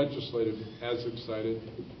getting the legislative as excited.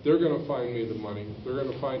 They're going to find me the money. They're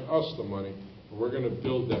going to find us the money, and we're going to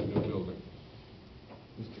build that new building.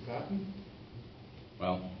 Mr. Cotton?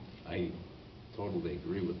 Well, I totally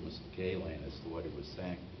agree with Mr. Kalan as to what he was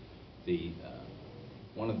saying.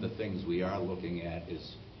 One of the things we are looking at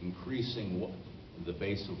is increasing the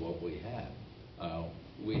base of what we have.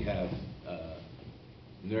 We have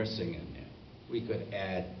nursing in there. We could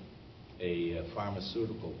add a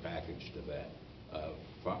pharmaceutical package to that, a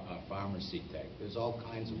pharmacy tech. There's all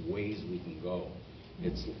kinds of ways we can go.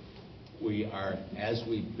 As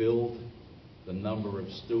we build the number of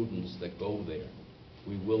students that go there,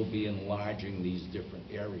 we will be enlarging these different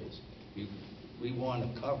areas. We want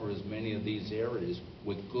to cover as many of these areas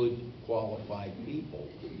with good, qualified people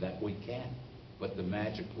that we can. But the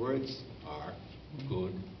magic words are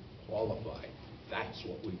good, qualified. That's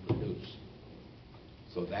what we produce.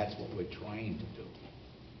 So that's what we're trying to do.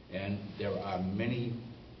 And there are many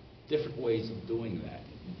different ways of doing that,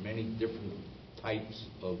 many different types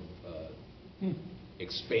of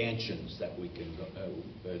expansions that we can go,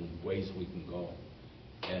 and ways we can go.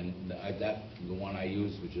 And the one I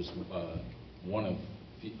used was just one of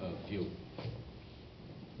a few.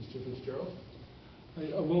 Mr. Fitzgerald?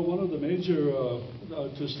 Well, one of the major,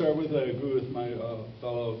 to start with, I agree with my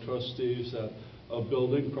fellow trustees that a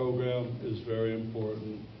building program is very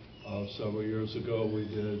important. Several years ago, we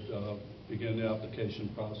did begin the application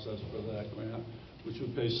process for that grant, which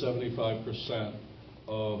would pay 75%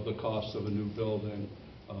 of the cost of a new building.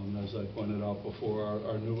 As I pointed out before,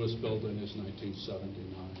 our newest building is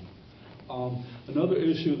 1979. Another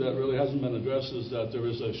issue that really hasn't been addressed is that there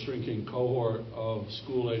is a shrinking cohort of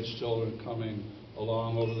school-age children coming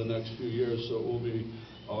along over the next few years, so it will be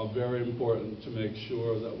very important to make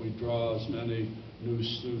sure that we draw as many new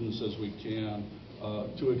students as we can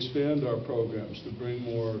to expand our programs, to bring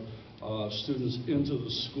more students into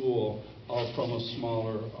the school from a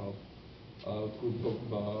smaller group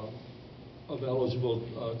of eligible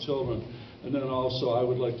children. And then also I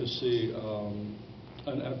would like to see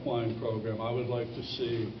an equine program. I would like to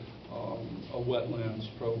see a wetlands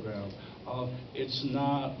program. It's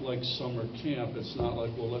not like summer camp. It's not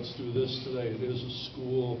like, well, let's do this today. It is a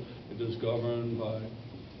school. It is governed by...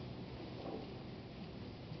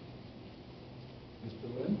 Mr.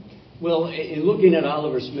 Lynn? Well, in looking at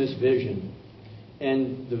Oliver Smith's vision,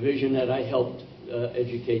 and the vision that I helped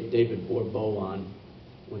educate David Bourbeau on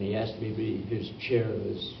when he asked me to be his chair of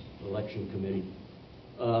his election committee,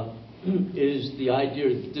 is the idea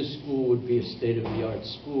that this school would be a state-of-the-art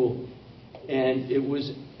school. And it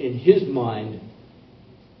was, in his mind,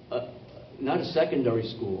 not a secondary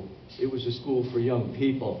school. It was a school for young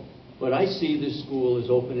people. But I see this school as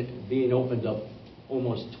being opened up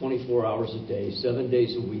almost 24 hours a day, 7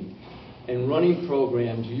 days a week, and running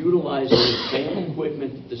programs utilizing the same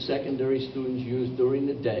equipment that the secondary students use during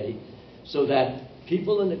the day, so that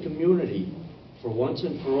people in the community, for once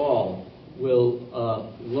and for all, will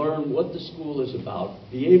learn what the school is about,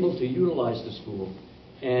 be able to utilize the school,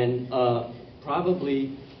 and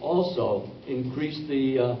probably also increase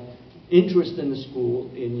the interest in the school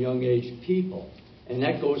in young-aged people. And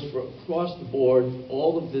that goes for across the board,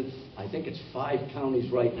 all of the, I think it's 5 counties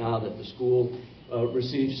right now that the school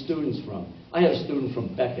receives students from. I had a student from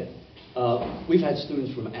Beckett. We've had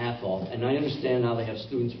students from Athol, and I understand now they have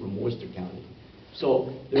students from Worcester County. So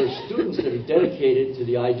there are students that are dedicated to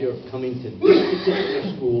the idea of coming to this particular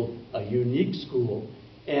school, a unique school,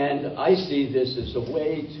 and I see this as a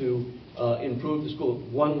way to improve the school.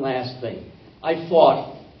 One last thing. I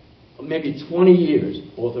fought maybe 20 years,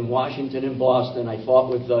 both in Washington and Boston. I fought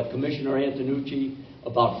with Commissioner Antonucci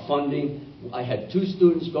about funding. I had 2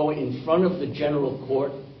 students going in front of the general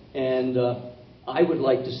court, and I would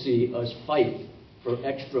like to see us fight for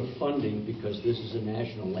extra funding because this is a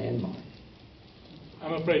national landmark.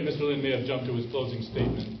 I'm afraid Mr. Lynn may have jumped to his closing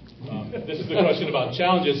statement. This is the question about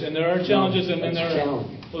challenges, and there are challenges, and then there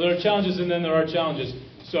are challenges, and then there are challenges.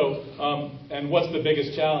 So, and what's the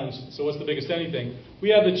biggest challenge? So what's the biggest anything? We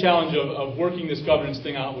have the challenge of working this governance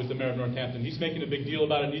thing out with the mayor of Northampton. He's making a big deal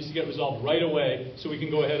about it. It needs to get resolved right away so we can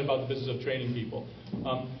go ahead about the business of training people.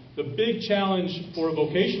 The big challenge for a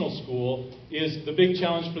vocational school is the big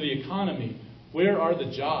challenge for the economy. Where are the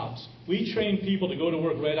jobs? We train people to go to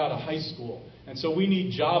work right out of high school. And so we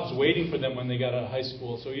need jobs waiting for them when they get out of high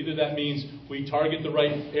school. So either that means we target the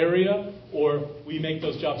right area or we make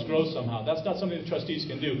those jobs grow somehow. That's not something the trustees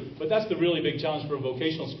can do. But that's the really big challenge for a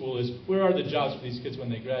vocational school is where are the jobs for these kids when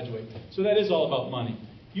they graduate? So that is all about money.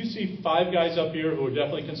 You see 5 guys up here who are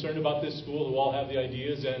definitely concerned about this school, who all have the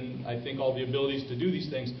ideas and I think all the abilities to do these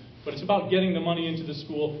things. But it's about getting the money into the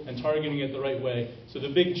school and targeting it the right way. So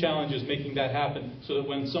the big challenge is making that happen so that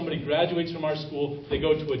when somebody graduates from our school, they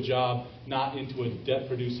go to a job, not into a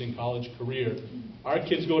debt-producing college career. Our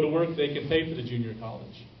kids go to work, they can pay for the junior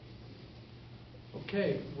college.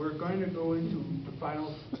 Okay, we're going to go into the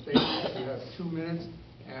final statement. We have 2 minutes,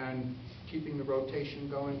 and keeping the rotation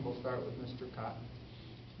going, we'll start with Mr. Cotton.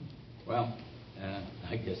 Well,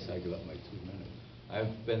 I guess I got my 2 minutes.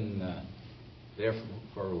 I've been there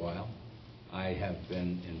for a while. I have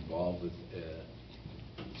been involved with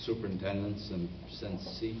superintendents since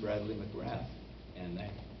C. Bradley McGrath, and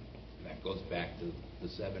that goes back to the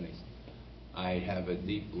 70s. I have a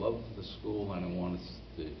deep love for the school, and I want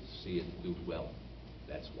to see it do well.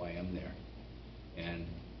 That's why I'm there. And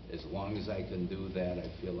as long as I can do that,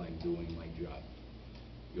 I feel I'm doing my job.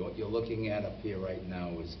 What you're looking at up here right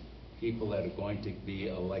now is people that are going to be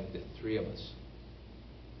elected, 3 of us.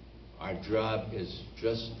 Our job is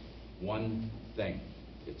just one thing.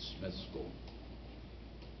 It's Smith School.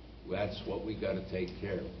 That's what we got to take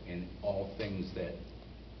care of in all things that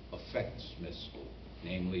affect Smith School,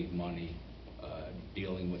 namely money,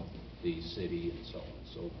 dealing with the city and so on and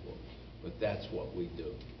so forth. But that's what we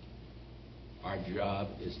do. Our job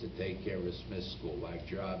is to take care of Smith School. Our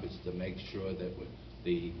job is to make sure that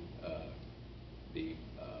the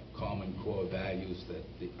common core values that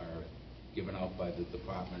are given out by the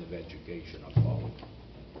Department of Education are followed.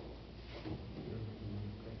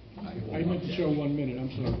 I meant to show 1 minute, I'm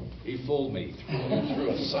sorry. He fooled me. He threw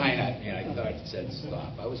a sign at me, and I thought it said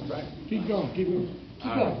stop. I was trying to... Keep going, keep going.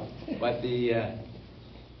 Keep going. But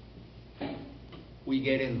we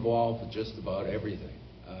get involved with just about everything.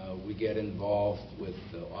 We get involved with,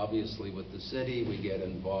 obviously, with the city. We get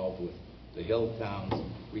involved with the hill towns.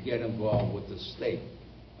 We get involved with the state.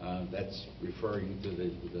 That's referring to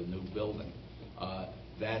the new building.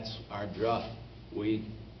 That's our job.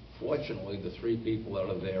 Fortunately, the 3 people that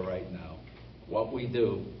are there right now, what we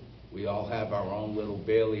do, we all have our own little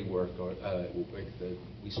bailiwick that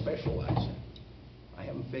we specialize in. I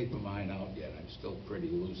haven't figured mine out yet. I'm still pretty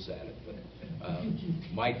loose at it. But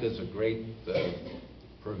Mike is a great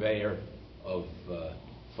purveyor of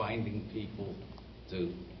finding people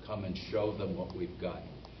to come and show them what we've got.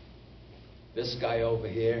 This guy over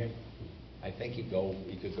here, I think he could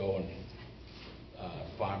go and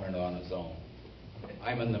farm it on his own.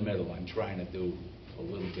 I'm in the middle. I'm trying to do a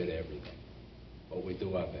little bit of everything. But we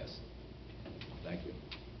do our best. Thank you.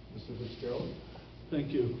 Mr. Fitzgerald?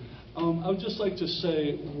 Thank you. I would just like to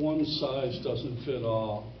say one size doesn't fit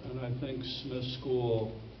all, and I think Smith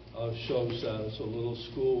School shows that. It's a little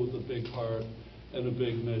school with a big heart and a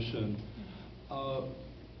big mission.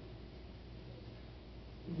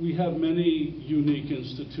 We have many unique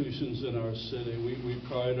institutions in our city. We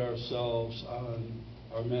pride ourselves on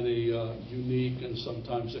our many unique and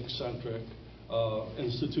sometimes eccentric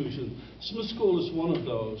institutions. Smith School is one of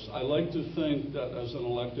those. I like to think that as an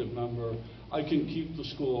elected member, I can keep the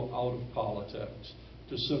school out of politics,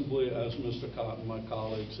 to simply, as Mr. Cotton, my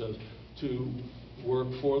colleague, says, to work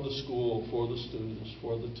for the school, for the students,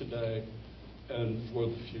 for the today, and for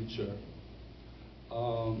the future.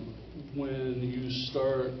 When you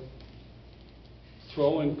start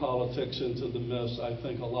throwing politics into the mix, I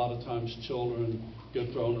think a lot of times children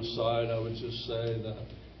get thrown aside. I would just say that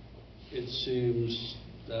it seems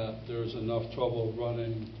that there's enough trouble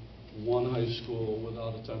running one high school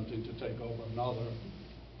without attempting to take over another.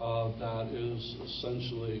 That is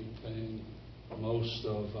essentially paying most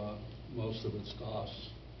of its costs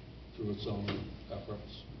through its own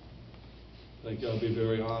efforts. I think I'll be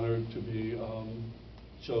very honored to be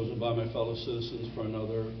chosen by my fellow citizens for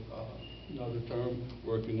another term,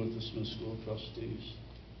 working with the Smith School trustees.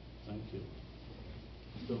 Thank you.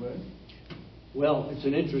 Mr. Ray? Well, it's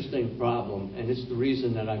an interesting problem, and it's the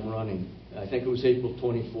reason that I'm running. I think it was April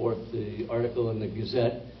 24th, the article in the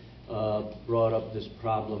Gazette brought up this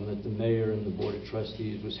problem that the mayor and the Board of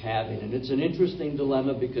Trustees was having. And it's an interesting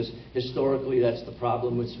dilemma because historically that's the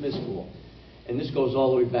problem with Smith School. And this goes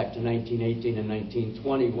all the way back to 1918 and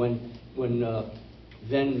 1920 when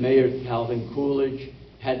then Mayor Calvin Coolidge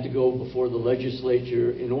had to go before the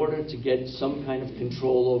legislature in order to get some kind of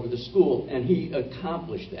control over the school, and he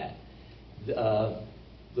accomplished that.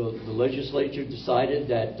 The legislature decided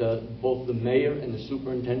that both the mayor and the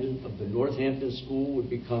superintendent of the Northampton school would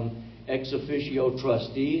become ex officio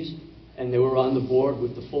trustees, and they were on the board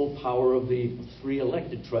with the full power of the 3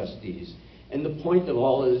 elected trustees. And the point of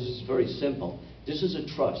all of this is very simple. This is a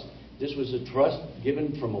trust. This was a trust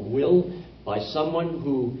given from a will by someone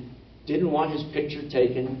who didn't want his picture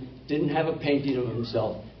taken, didn't have a painting of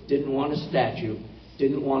himself, didn't want a statue,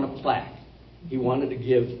 didn't want a plaque. He wanted to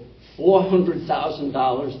give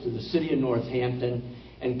 $400,000 to the city of Northampton,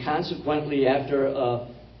 and consequently, after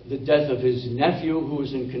the death of his nephew, who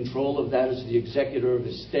was in control of that as the executor of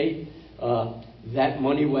his estate, that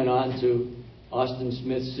money went on to Austin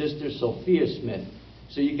Smith's sister, Sophia Smith.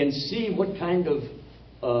 So you can see what kind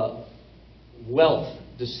of wealth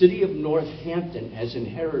the city of Northampton has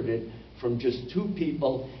inherited from just 2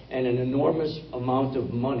 people and an enormous amount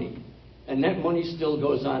of money. and that money still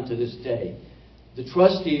goes on to this day. The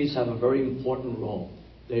trustees have a very important role.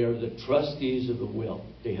 They are the trustees of the will.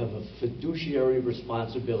 They have a fiduciary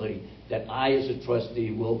responsibility that I, as a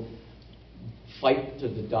trustee, will fight to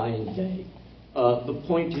the dying day. The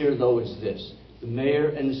point here, though, is this. The mayor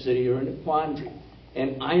and the city are in a quandary,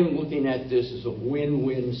 and I am looking at this as a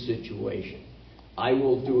win-win situation. I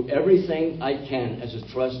will do everything I can as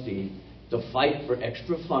a trustee to fight for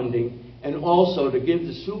extra funding and also to give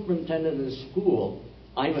the superintendent of the school,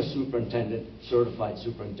 I'm a superintendent, certified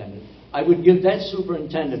superintendent, I would give that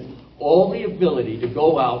superintendent all the ability to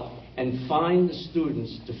go out and find the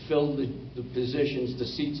students to fill the positions, the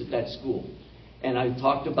seats at that school. And I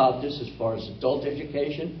talked about this as far as adult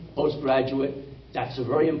education, postgraduate. That's a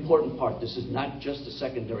very important part. This is not just a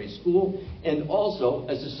secondary school, and also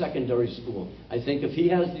as a secondary school. I think if he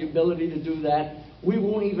has the ability to do that, we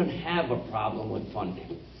won't even have a problem with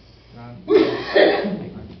funding. Mr.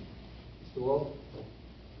 Wolf?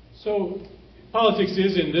 So politics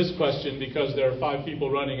is in this question because there are 5 people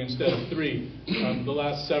running instead of 3. The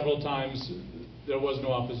last several times there was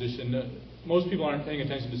no opposition. Most people aren't paying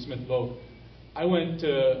attention to Smith Voc. I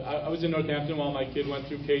was in Northampton while my kid went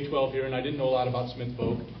through K-12 here, and I didn't know a lot about Smith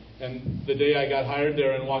Voc. And the day I got hired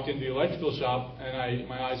there and walked into the electrical shop, and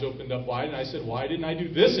my eyes opened up wide, and I said, why didn't I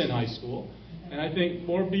do this in high school? And I think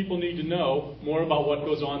more people need to know more about what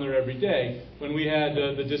goes on there every day. When we had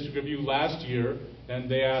the district review last year, and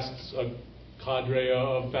they asked a cadre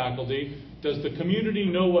of faculty, does the community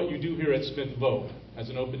know what you do here at Smith Voc? As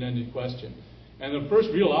an open-ended question. And the first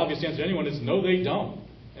real obvious answer to anyone is no, they don't.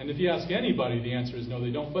 And if you ask anybody, the answer is no, they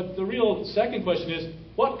don't. But the real second question is,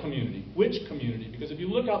 what community? Which community? Because if you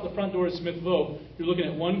look out the front door at Smith Voc, you're looking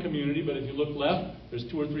at one community, but if you look left, there's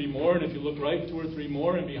 2 or 3 more, and if you look right, 2 or 3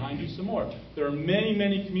 more, and behind you some more. There are many,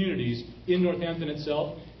 many communities in Northampton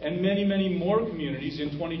itself, and many, many more communities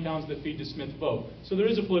in 20 towns that feed to Smith Voc. So there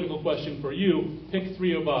is a political question for you. Pick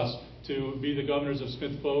 3 of us to be the governors of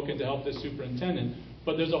Smith Voc and to help this superintendent.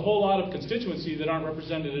 But there's a whole lot of constituency that aren't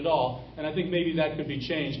represented at all, and I think maybe that could be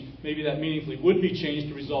changed. Maybe that meaningfully would be changed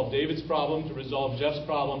to resolve David's problem, to resolve Jeff's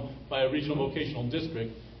problem by a regional vocational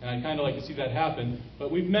district, and I'd kind of like to see that happen. But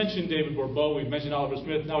we've mentioned David Bourbeau, we've mentioned Oliver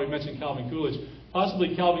Smith, now we've mentioned Calvin Coolidge.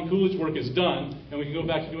 Possibly Calvin Coolidge's work is done, and we can go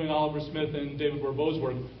back to doing Oliver Smith and David Bourbeau's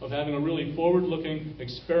work of having a really forward-looking,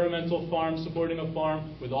 experimental farm, supporting a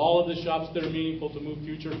farm with all of the shops that are meaningful to move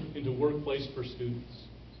future into workplace for students.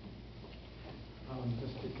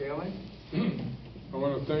 Mr. Kaling? I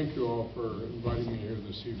want to thank you all for inviting me here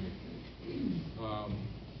this evening.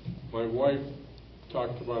 My wife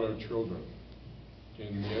talked about our children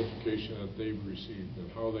and the education that they've received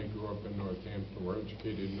and how they grew up in Northampton, were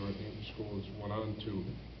educated in Northampton schools, went on to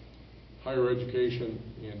higher education,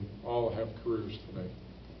 and all have careers today.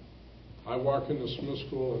 I walk into Smith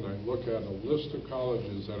School and I look at a list of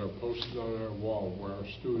colleges that are posted on our wall where our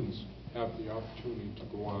students have the opportunity to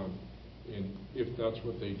go on, and if that's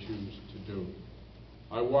what they choose to do.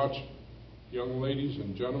 I watch young ladies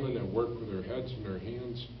and gentlemen that work with their heads and their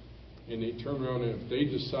hands, and they turn around, and if they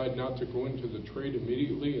decide not to go into the trade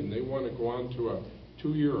immediately and they want to go on to a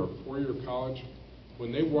 2-year or 4-year college,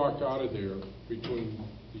 when they walk out of there, between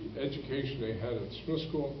the education they had at Smith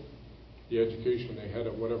School, the education they had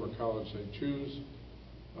at whatever college they choose,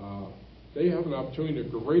 they have an opportunity to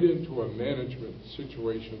go right into a management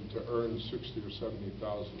situation to earn $60,000 or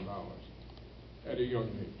 $70,000 at a young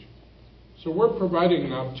age. So we're providing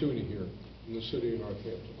an opportunity here in the city of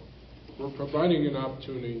Northampton. We're providing an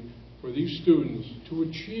opportunity for these students to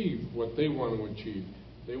achieve what they want to achieve.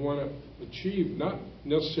 They want to achieve not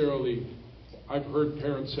necessarily, I've heard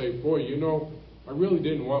parents say, boy, you know, I really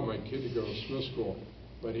didn't want my kid to go to Smith School,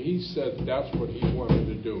 but he said that's what he wanted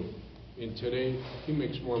to do. And today, he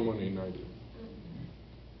makes more money than I do.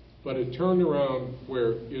 But it turned around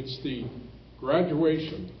where it's the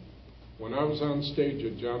graduation. When I was on stage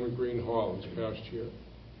at John McGreen Hall this past year,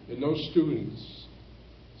 and those students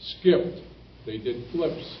skipped, they did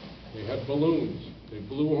flips, they had balloons, they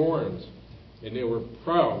blew horns, and they were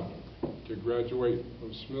proud to graduate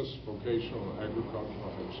from Smith's Vocational Agricultural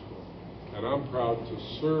High School. And I'm proud to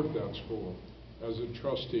serve that school as a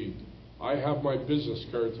trustee. I have my business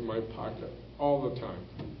cards in my pocket all the time.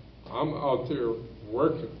 I'm out there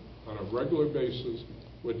working on a regular basis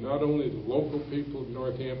with not only the local people of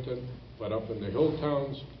Northampton, but up in the hill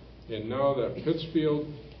towns. And now that Pittsfield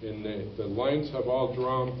and the lines have all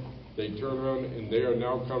drawn, they turn around and they are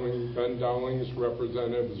now coming, Ben Dowling's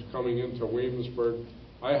representative is coming into Williamsburg.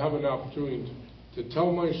 I have an opportunity to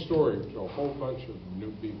tell my story to a whole bunch of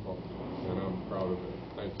new people, and I'm proud of it.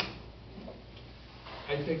 Thank you.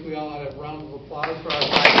 I think we all ought to have a round of applause for our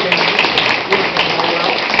 5 candidates.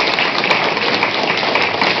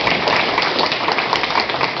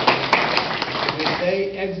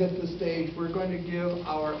 exit the stage, we're going to give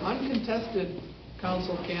our uncontested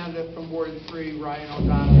council candidate from Ward 3, Ryan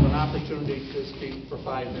O'Donnell, an opportunity to speak for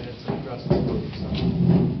 5 minutes and address the group.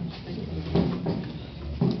 Thank you.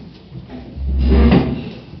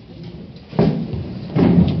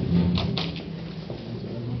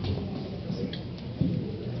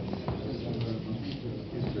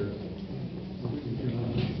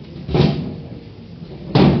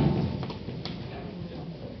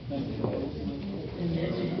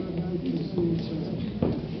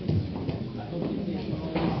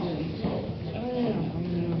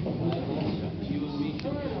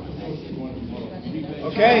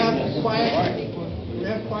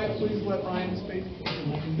 Quiet, please let Ryan speak.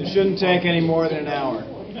 This shouldn't take any more than an hour.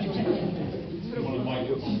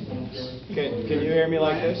 Can you hear me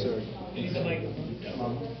like this? Or?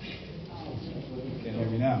 Can't hear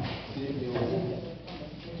me now.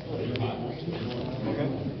 Okay.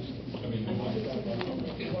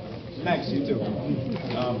 Thanks, you too.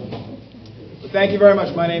 But thank you very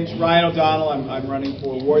much. My name's Ryan O'Donnell. I'm running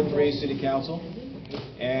for Ward 3 City Council.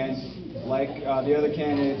 And like the other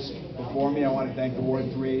candidates before me, I want to thank the Ward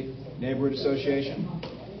 3 Neighborhood Association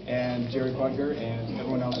and Jerry Bugger and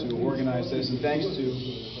everyone else who organized this. And thanks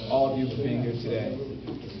to all of you for being here today.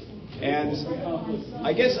 And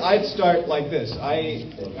I guess I'd start like this. I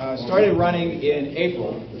started running in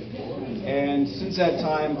April. And since that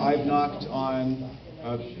time, I've knocked on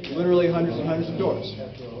literally hundreds and hundreds of doors.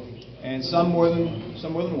 And some more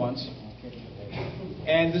than once.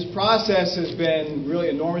 And this process has been really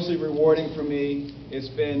enormously rewarding for me. It's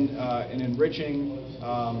been an enriching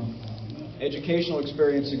educational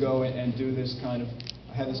experience to go and do this kind of,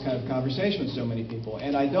 have this kind of conversation with so many people.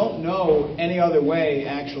 And I don't know any other way,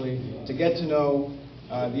 actually, to get to know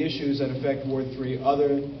the issues that affect Ward 3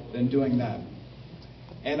 other than doing that.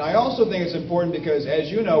 And I also think it's important because, as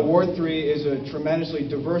you know, Ward 3 is a tremendously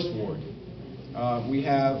diverse ward. We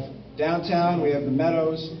have downtown, we have the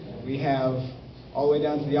Meadows, we have all the way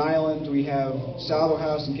down to the island, we have Salvo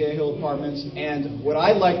House and Cahill Apartments, and what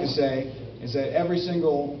I'd like to say is that every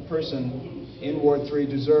single person in Ward 3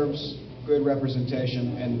 deserves good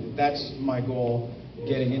representation, and that's my goal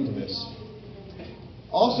getting into this.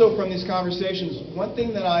 Also from these conversations, one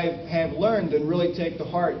thing that I have learned and really take to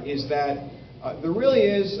heart is that there really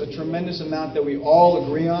is a tremendous amount that we all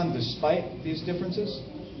agree on despite these differences.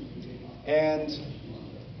 And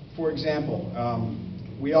for example,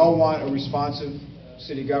 we all want a responsive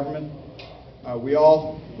city government. We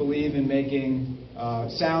all believe in making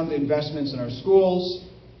sound investments in our schools,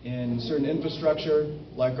 in certain infrastructure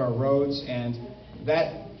like our roads, and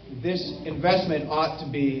that this investment ought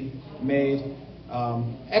to be made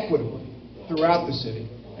equitably throughout the city,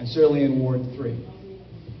 and certainly in Ward 3.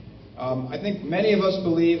 I think many of us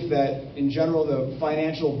believe that, in general, the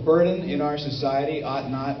financial burden in our society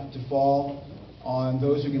ought not to fall on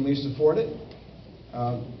those who can least afford it,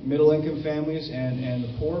 middle-income families and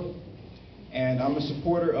the poor. And I'm a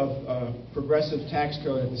supporter of a progressive tax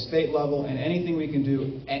code at the state level and anything we can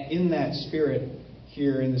do in that spirit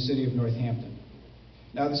here in the city of Northampton.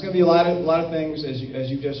 Now, there's going to be a lot of things, as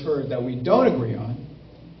you just heard, that we don't agree on.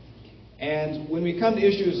 And when we come to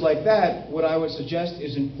issues like that, what I would suggest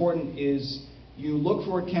is important is you look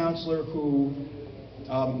for a counselor who,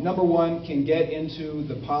 number one, can get into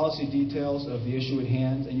the policy details of the issue at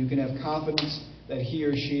hand, and you can have confidence that he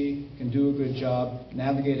or she can do a good job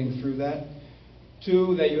navigating through that.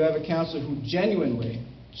 Two, that you have a counselor who genuinely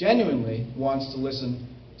wants to listen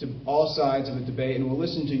to all sides of a debate and will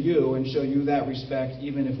listen to you and show you that respect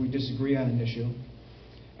even if we disagree on an issue.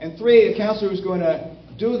 And three, a counselor who's going to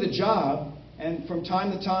do the job and from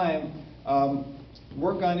time to time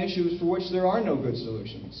work on issues for which there are no good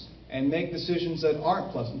solutions and make decisions that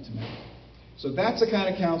aren't pleasant to make. So that's the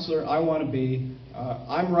kind of counselor I want to be.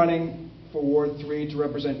 I'm running for Ward 3 to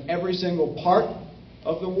represent every single part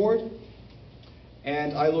of the ward.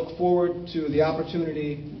 And I look forward to the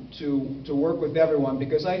opportunity to work with everyone,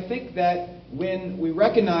 because I think that when we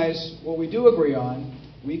recognize what we do agree on,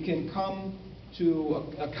 we can come to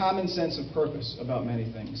a common sense of purpose about many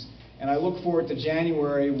things. And I look forward to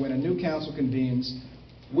January when a new council convenes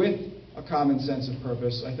with a common sense of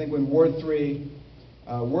purpose. I think when Ward 3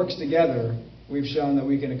 works together, we've shown that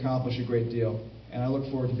we can accomplish a great deal. And I look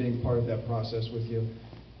forward to being part of that process with you.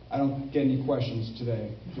 I don't get any questions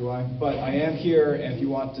today, do I? But I am here, and if you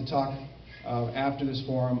want to talk after this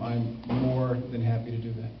forum, I'm more than happy to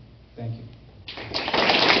do that. Thank you.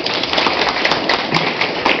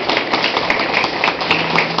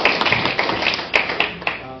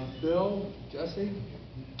 Bill, Jesse?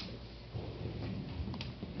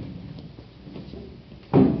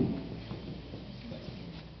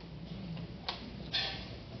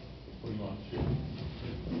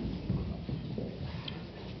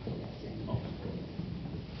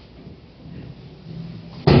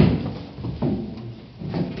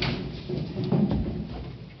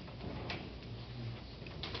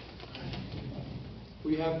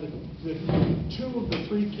 We have the two of the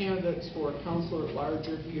three candidates for councilor at large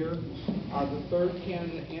are here. The third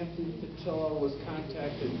candidate, Anthony Patillo, was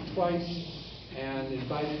contacted twice and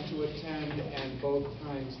invited to attend, and both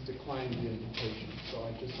times declined the invitation. So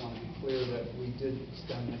I just want to be clear that we did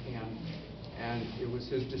extend the hand, and it was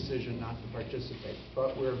his decision not to participate.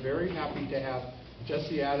 But we're very happy to have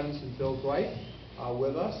Jesse Adams and Bill Dwight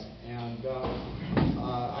with us, and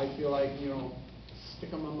I feel like, you know,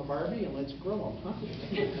 stick them on the Barbie and let's grill them, huh?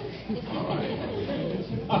 All right.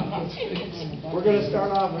 We're going to start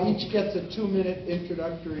off, each gets a 2-minute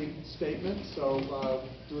introductory statement, so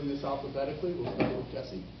doing this alphabetically, we'll start with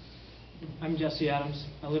Jesse. I'm Jesse Adams.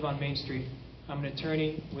 I live on Main Street. I'm an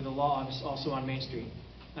attorney with a law office also on Main Street.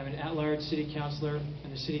 I'm an at-large city councilor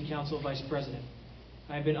and the city council vice president.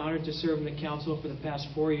 I have been honored to serve in the council for the past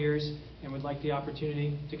 4 years and would like the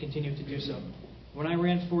opportunity to continue to do so. When I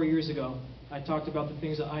ran 4 years ago, I talked about the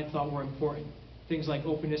things that I thought were important, things like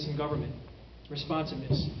openness in government,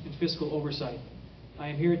 responsiveness, and fiscal oversight. I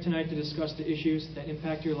am here tonight to discuss the issues that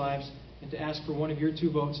impact your lives and to ask for one of your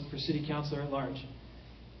 2 votes for city councilor at large.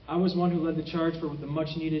 I was one who led the charge for the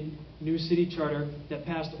much-needed new city charter that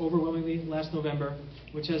passed overwhelmingly last November,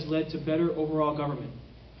 which has led to better overall government.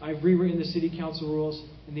 I've rewritten the city council rules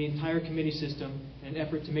and the entire committee system in an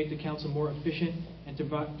effort to make the council more efficient and to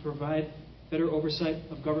provide better oversight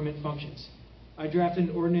of government functions. I drafted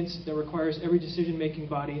an ordinance that requires every decision-making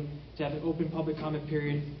body to have an open public comment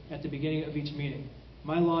period at the beginning of each meeting.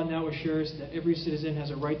 My law now assures that every citizen has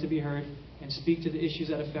a right to be heard and speak to the issues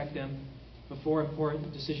that affect them before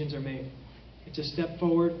important decisions are made. It's a step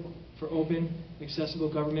forward for open,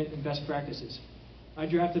 accessible government and best practices. I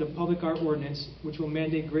drafted a public art ordinance which will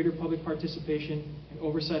mandate greater public participation and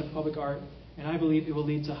oversight of public art, and I believe it will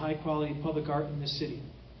lead to high-quality public art in this city.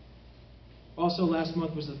 Also, last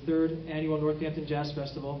month was the 3rd annual Northampton Jazz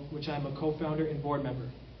Festival, which I am a co-founder and board member.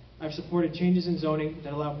 I've supported changes in zoning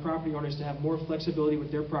that allow property owners to have more flexibility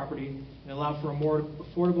with their property and allow for more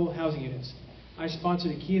affordable housing units. I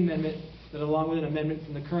sponsored a key amendment that, along with an amendment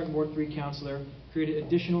from the current Ward 3 councilor, created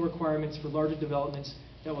additional requirements for larger developments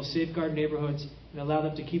that will safeguard neighborhoods and allow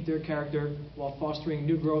them to keep their character while fostering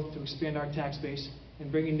new growth to expand our tax base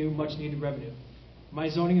and bringing new much-needed revenue. My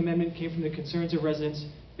zoning amendment came from the concerns of residents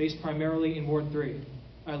based primarily in Ward 3.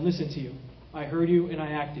 I listened to you, I heard you, and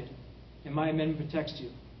I acted. And my amendment protects you.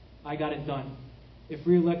 I got it done. If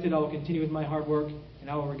re-elected, I will continue with my hard work, and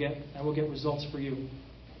I will get results for you.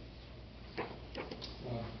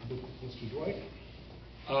 Mr. Dwight?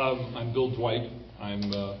 I'm Bill Dwight.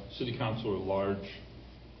 I'm city councilor at large.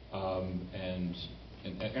 And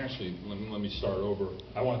actually, let me start over.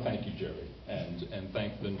 I want to thank you, Jerry, and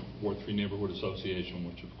thank the Ward 3 Neighborhood Association,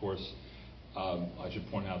 which, of course, I should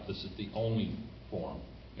point out, this is the only forum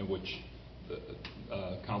in which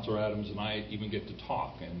Councilor Adams and I even get to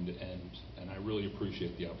talk, and I really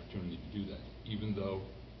appreciate the opportunity to do that, even though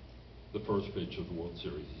the first pitch of the World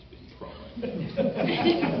Series is being thrown right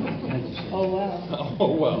now. Oh, wow.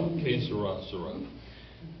 Oh, well, que sera, sera.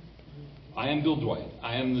 I am Bill Dwight.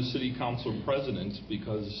 I am the city council president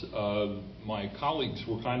because my colleagues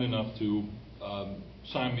were kind enough to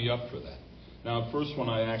sign me up for that. Now, at first, when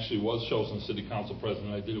I actually was chosen city council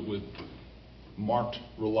president, I did it with marked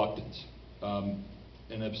reluctance,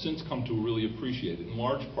 and have since come to really appreciate it, in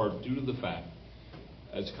large part due to the fact,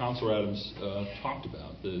 as Councilor Adams talked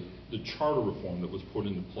about, the charter reform that was put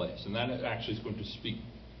into place. And that actually is going to speak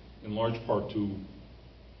in large part to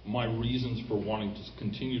my reasons for wanting to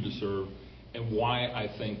continue to serve and why I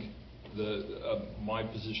think my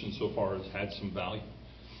position so far has had some value.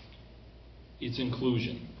 It's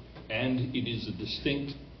inclusion, and it is a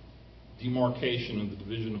distinct demarcation of the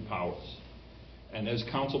division of powers. And as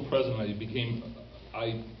council president,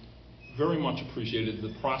 I very much appreciated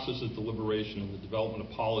the process of deliberation and the development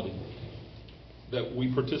of polity that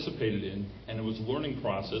we participated in, and it was a learning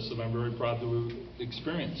process that I'm very proud to have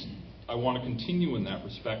experienced. I want to continue in that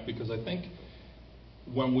respect because I think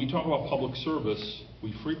when we talk about public service,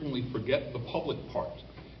 we frequently forget the public part,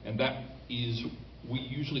 and that is, we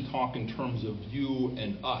usually talk in terms of you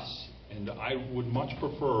and us, and I would much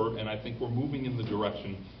prefer, and I think we're moving in the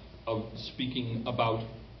direction of speaking about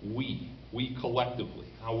we collectively,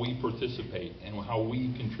 how we participate and how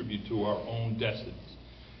we contribute to our own destinies.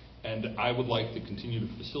 And I would like to continue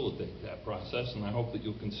to facilitate that process, and I hope that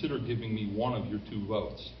you'll consider giving me one of your 2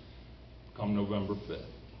 votes come November 5th.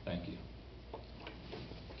 Thank you.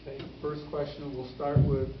 Okay, first question, we'll start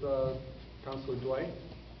with Councilor Dwight.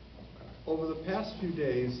 Over the past few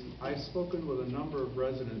days, I've spoken with a number of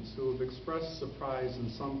residents who have expressed surprise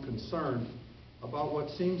and some concern about what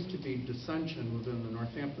seems to be dissension within the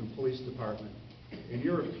Northampton Police Department. In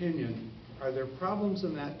your opinion, Are there problems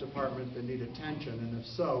in that department that need attention? And if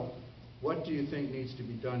so, what do you think needs to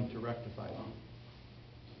be done to rectify them?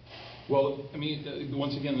 Well, I mean,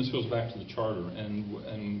 once again, this goes back to the charter,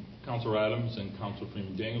 and Councilor Adams and Councilor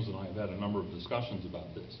Freeman Daniels and I have had a number of discussions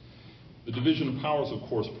about this. The division of powers, of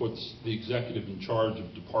course, puts the executive in charge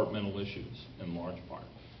of departmental issues in large part.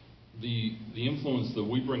 The influence that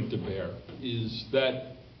we bring to bear is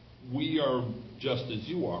that we are just as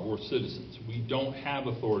you are. We're citizens. We don't have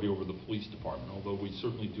authority over the police department, although we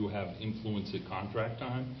certainly do have influence at contract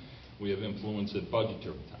time. We have influence at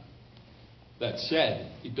budgetary time. That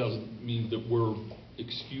said, it doesn't mean that we're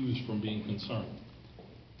excused from being concerned.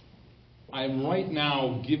 I'm right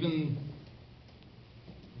now, given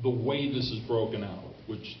the way this is broken out,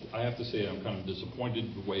 which I have to say I'm kind of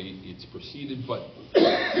disappointed the way it's proceeded, but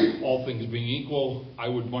all things being equal, I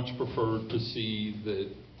would much prefer to see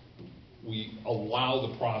that we allow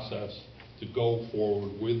the process to go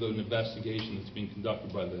forward with an investigation that's being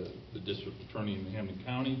conducted by the district attorney in Hampden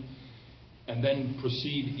County, and then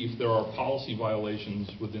proceed if there are policy violations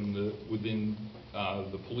within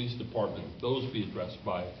the police department. Those be addressed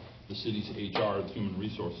by the city's HR, the Human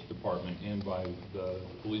Resources Department, and by the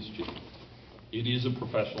police chief. It is a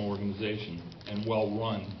professional organization and well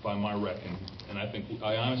run by my reckoning. And I think,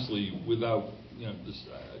 I honestly, without, you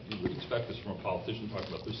would expect this from a politician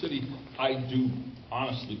talking about their city, I do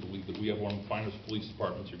honestly believe that we have one of the finest police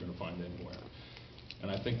departments you're going to find anywhere. And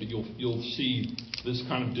I think that you'll see this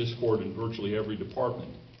kind of discord in virtually every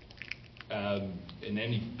department. In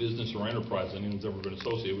any business or enterprise anyone's ever been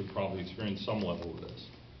associated with probably experienced some level of this.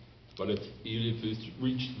 But if it's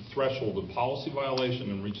reached the threshold of policy violation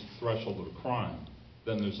and reached the threshold of a crime,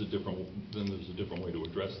 then there's a different way to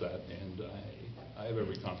address that, and I have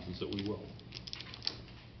every confidence that we will.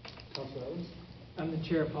 Councilor Adams? I'm the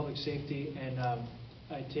chair of public safety, and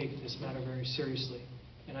I take this matter very seriously.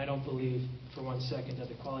 And I don't believe for 1 second that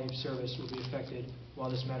the quality of service will be affected while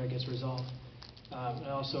this matter gets resolved. I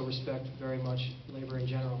also respect very much labor in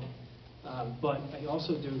general. But I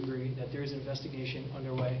also do agree that there is an investigation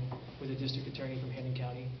underway with the district attorney from Hampden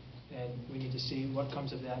County, and we need to see what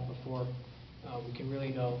comes of that before we can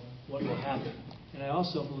really know what will happen. And I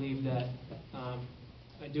also believe that, I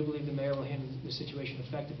do believe the mayor will handle the situation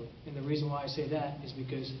effectively. And the reason why I say that is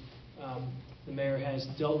because the mayor has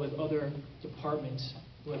dealt with other departments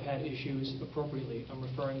who have had issues appropriately. I'm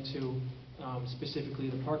referring to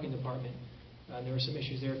specifically the parking department. There were some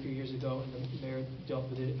issues there a few years ago, and the mayor dealt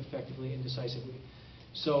with it effectively and decisively.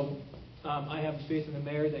 So I have faith in the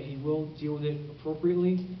mayor that he will deal with it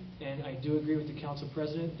appropriately, and I do agree with the council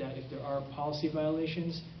president that if there are policy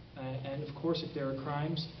violations, and of course if there are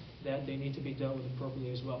crimes, that they need to be dealt with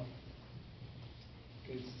appropriately as well.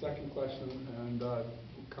 Okay, second question, and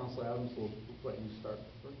Councilor Adams will let you start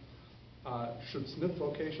first. Should Smith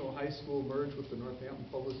Vocational High School merge with the Northampton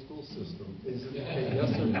Public School System? Is it a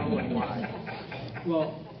yes or no, and why?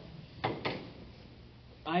 Well,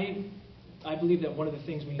 I believe that one of the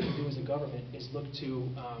things we need to do as a government is look to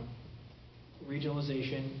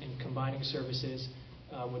regionalization and combining services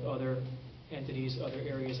with other entities, other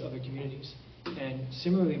areas, other communities. And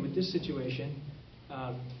similarly with this situation,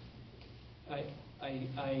 I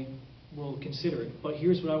will consider it. But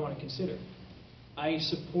here's what I want to consider. I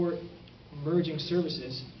support merging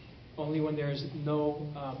services only when there's no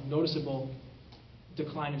noticeable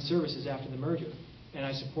decline in services after the merger. And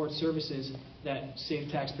I support services that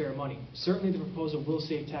save taxpayer money. Certainly the proposal will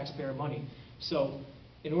save taxpayer money. So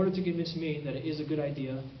in order to convince me that it is a good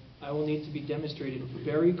idea, I will need to be demonstrated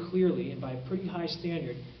very clearly and by a pretty high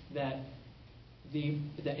standard that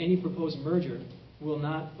any proposed merger will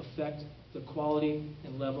not affect the quality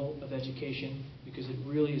and level of education, because it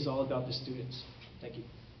really is all about the students. Thank you.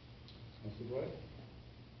 Councilor Dwight?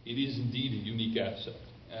 It is indeed a unique asset,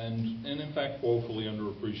 and in fact woefully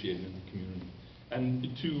underappreciated in the community. And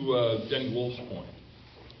to Denny Wolf's point,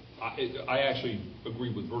 I actually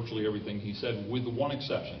agree with virtually everything he said, with one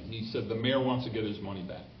exception. He said the mayor wants to get his money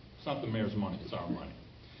back. It's not the mayor's money, it's our money.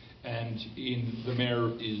 And the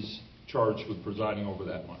mayor is charged with presiding over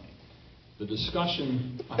that money. The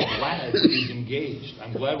discussion, I'm glad, is engaged.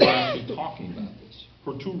 I'm glad we're actually talking about this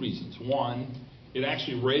for two reasons. One, it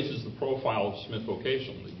actually raises the profile of Smith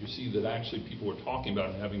Vocational, that you see that actually people are talking about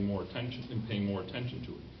it and having more attention and paying more attention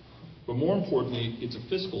to it. But more importantly, it's a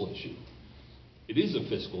fiscal issue. It is a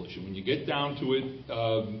fiscal issue. When you get down to it,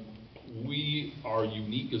 we are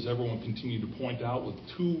unique, as everyone continued to point out, with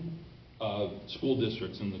two school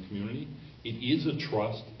districts in the community. It is a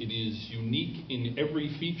trust. It is unique in every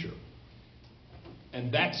feature.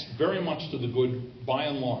 And that's very much to the good by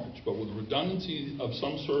and large. But with redundancy of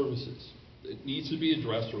some services, it needs to be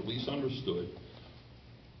addressed or at least understood.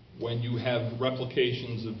 when you have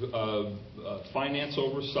replications of finance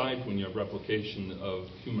oversight, when you have replication of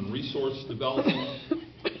human resource development,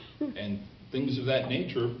 and things of that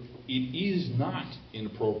nature, it is not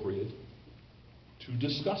inappropriate to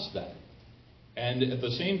discuss that. And at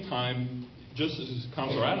the same time, just as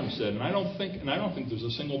Councilor Adams said, and I don't think there's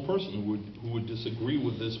a single person who would disagree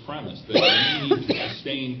with this premise, that we need to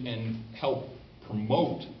sustain and help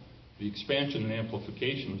promote the expansion and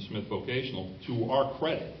amplification of Smith Vocational to our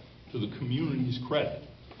credit, to the community's credit.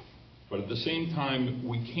 But at the same time,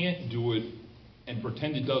 we can't do it and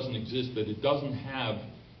pretend it doesn't exist, that it doesn't have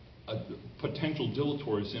a potential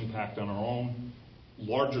deleterious impact on our own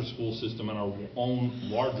larger school system and our own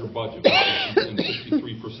larger budget, and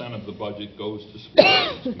 63% of the budget goes to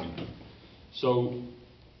schools in this community. So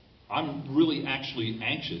I'm really actually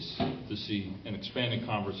anxious to see an expanded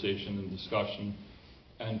conversation and discussion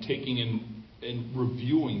and taking in and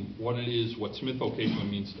reviewing what it is, what Smith Vocational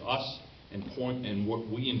means to us, and what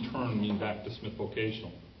we in turn mean back to Smith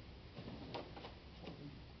Vocational.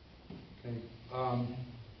 Okay.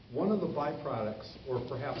 One of the byproducts, or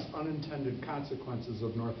perhaps unintended consequences,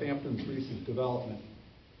 of Northampton's recent development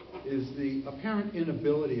is the apparent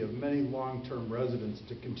inability of many long-term residents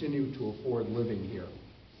to continue to afford living here.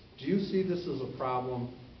 Do you see this as a problem,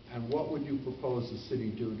 and what would you propose the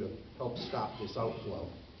city do to help stop this outflow?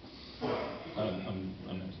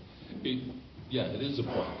 Yeah, it is a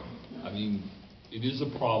problem. I mean, it is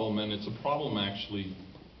a problem, and it's a problem actually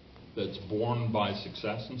that's borne by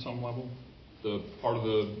success in some level. The part of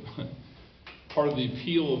the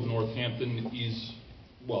appeal of Northampton is,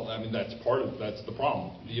 well, I mean, that's the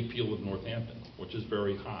problem, the appeal of Northampton, which is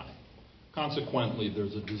very high. Consequently,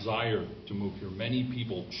 there's a desire to move here. Many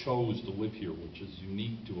people chose to live here, which is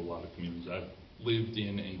unique to a lot of communities. I've lived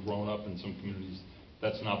in and grown up in some communities.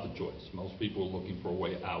 That's not the choice. Most people are looking for a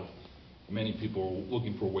way out. Many people are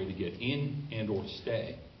looking for a way to get in and or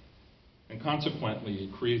stay. And consequently,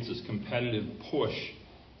 it creates this competitive push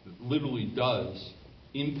that literally does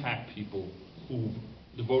impact people who've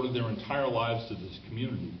devoted their entire lives to this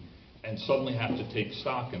community and suddenly have to take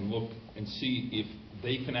stock and look and see if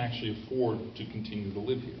they can actually afford to continue to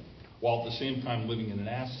live here, while at the same time living in an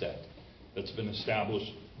asset that's been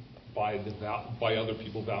established by other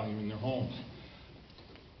people valuing their homes.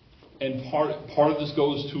 And part of this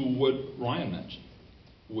goes to what Ryan mentioned,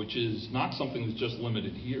 which is not something that's just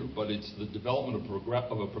limited here, but it's the development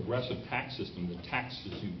of a progressive tax system that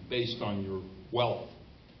taxes you based on your wealth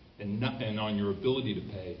and on your ability to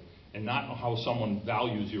pay, and not how someone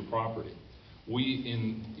values your property. We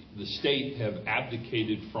in the state have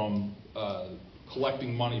abdicated from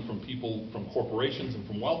collecting money from people, from corporations and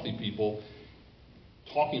from wealthy people,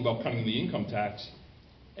 talking about cutting the income tax,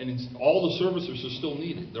 and all the services are still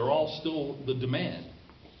needed. They're all still the demand.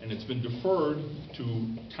 And it's been deferred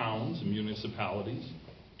to towns and municipalities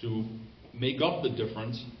to make up the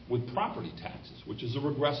difference with property taxes, which is a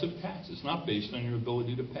regressive tax. It's not based on your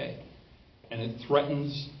ability to pay. And it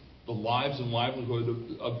threatens the lives and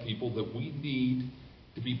livelihood of people that we need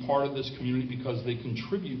to be part of this community because they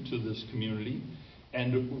contribute to this community.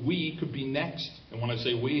 And we could be next. And when I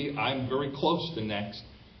say we, I'm very close to next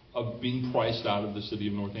of being priced out of the city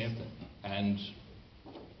of Northampton. And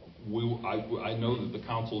I know that the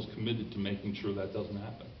council is committed to making sure that doesn't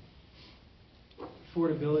happen.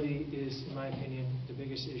 Affordability is, in my opinion, the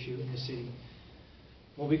biggest issue in the city.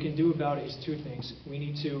 What we can do about it is two things. We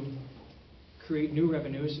need to create new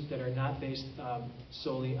revenues that are not based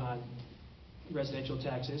solely on residential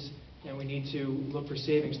taxes, and we need to look for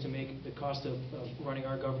savings to make the cost of running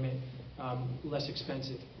our government less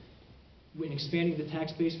expensive. In expanding the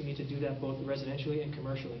tax base, we need to do that both residentially and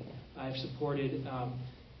commercially. I've supported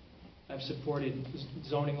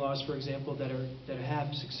zoning laws, for example, that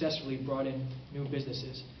have successfully brought in new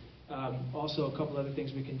businesses. Also, a couple other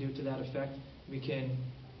things we can do to that effect. We can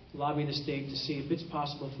lobby the state to see if it's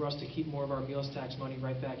possible for us to keep more of our meals tax money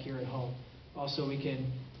right back here at home. Also, we can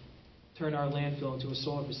turn our landfill into a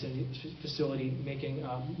solar facility, making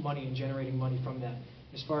money and generating money from that.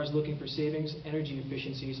 As far as looking for savings, energy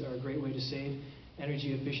efficiencies are a great way to save.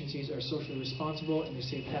 Energy efficiencies are socially responsible and they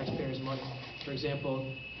save taxpayers money. For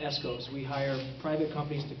example, ESCOs. We hire private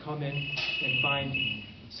companies to come in and find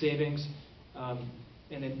savings, and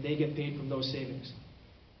then they get paid from those savings.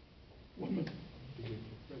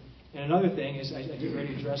 And another thing is I get ready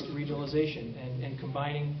to address regionalization and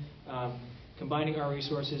combining our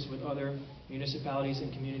resources with other municipalities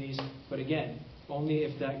and communities. But again, only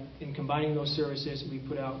if in combining those services, we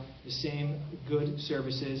put out the same good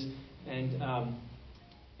services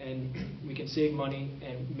and we can save money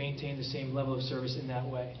and maintain the same level of service in that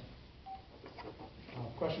way.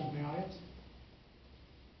 Question from the audience?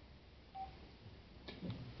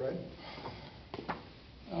 Fred?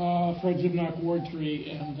 Fred Zibnock, Ward 3,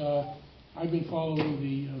 and I've been following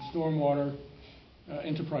the Stormwater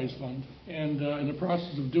Enterprise Fund. And in the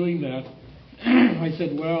process of doing that, I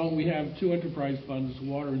said, well, we have two enterprise funds,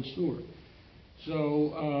 water and sewer.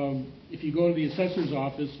 So if you go to the assessor's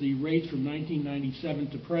office, the rates from 1997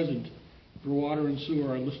 to present for water and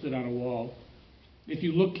sewer are listed on a wall. If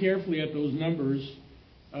you look carefully at those numbers,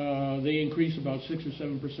 they increase about 6 or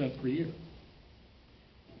 7% per year.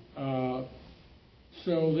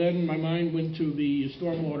 So then my mind went to the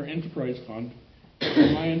Stormwater Enterprise Fund.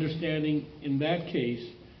 And my understanding in that case,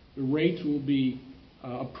 the rates will be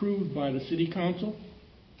approved by the City Council.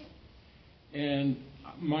 And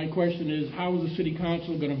my question is, how is the City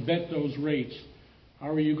Council going to vet those rates? How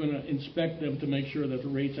are you going to inspect them to make sure that the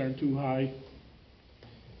rates aren't too high?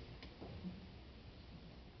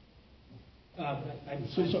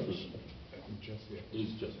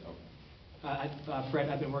 Fred,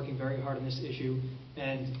 I've been working very hard on this issue,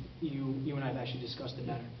 and you and I have actually discussed the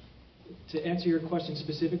matter. To answer your question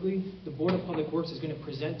specifically, the Board of Public Works is going to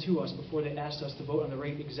present to us before they ask us to vote on the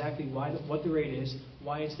rate exactly what the rate is,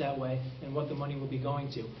 why it's that way, and what the money will be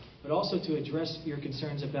going to. But also to address your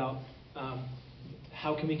concerns about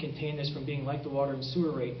how can we contain this from being like the water and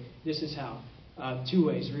sewer rate, this is how. Two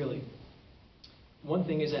ways, really. One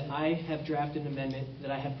thing is that I have drafted an amendment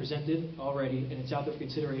that I have presented already, and it's out there for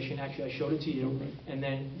consideration. Actually, I showed it to you, and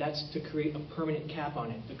then that's to create a permanent cap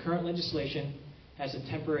on it. The current legislation has a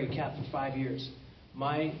temporary cap for 5 years.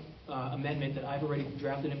 My amendment that I've already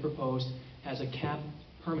drafted and proposed has a cap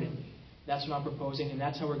permanently. That's what I'm proposing, and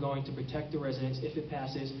that's how we're going to protect the residents, if it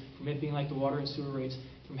passes, from it being like the water and sewer rates,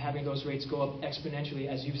 from having those rates go up exponentially,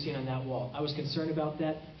 as you've seen on that wall. I was concerned about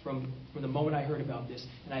that from the moment I heard about this,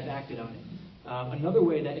 and I've acted on it. Another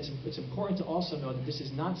way that it's important to also know that this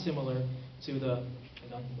is not similar to the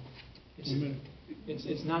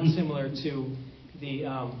it's not similar to the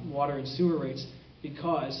water and sewer rates,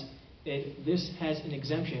 because this has an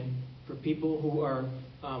exemption for people who are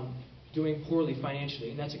doing poorly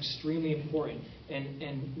financially, and that's extremely important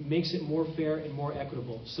and makes it more fair and more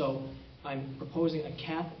equitable. So I'm proposing a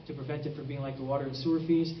cap to prevent it from being like the water and sewer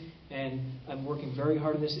fees, and I'm working very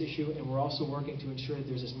hard on this issue, and we're also working to ensure that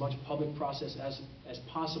there's as much public process as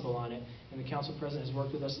possible on it, and the council president has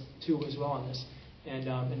worked with us too as well on this.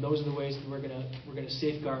 And those are the ways that we're going to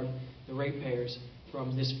safeguard the ratepayers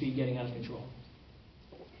from this fee getting out of control.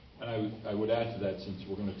 And I would add to that, since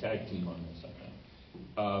we're going to tag team on this, I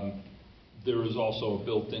think. There is also a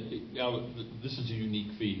built-in, now this is a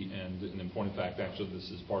unique fee, and in point of fact, actually this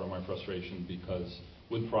is part of my frustration, because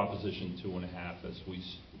with Proposition 2.5, as we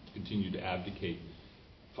continue to advocate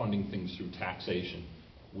funding things through taxation,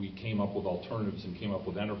 we came up with alternatives and came up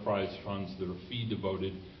with enterprise funds that are fee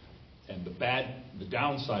devoted. And the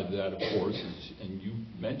downside to that, of course, is, and you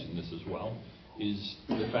mentioned this as well, is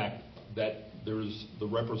the fact that there's the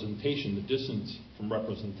representation, the distance from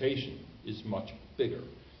representation is much bigger.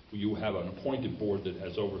 You have an appointed board that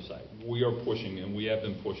has oversight. We are pushing, and we have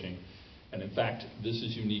been pushing, and in fact, this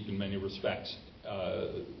is unique in many respects.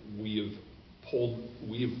 We have pulled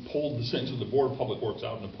the sense of the Board of Public Works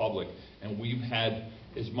out in the public, and we've had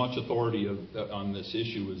as much authority on this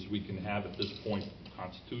issue as we can have at this point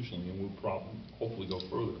constitutionally, and we'll probably hopefully go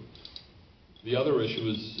further. The other issue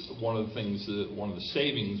is one of the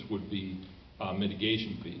savings would be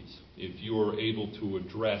mitigation fees. If you are able to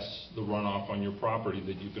address the runoff on your property,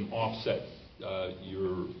 that you can offset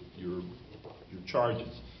your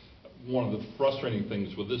charges. One of the frustrating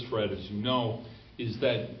things with this, Fred, as you know, is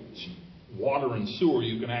that water and sewer,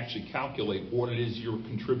 you can actually calculate what it is you're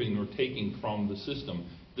contributing or taking from the system.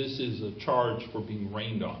 This is a charge for being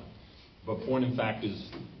rained on. But point in fact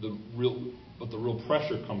is the real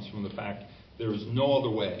pressure comes from the fact there is no other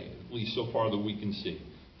way, at least so far that we can see,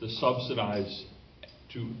 to subsidize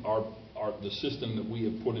to the system that we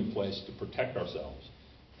have put in place to protect ourselves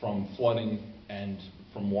from flooding and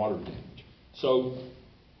from water damage. So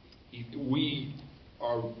we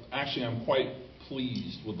are actually, I'm quite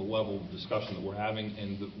pleased with the level of discussion that we're having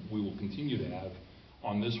and that we will continue to have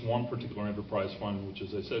on this one particular enterprise fund, which,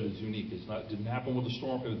 as I said, is unique. It didn't happen with the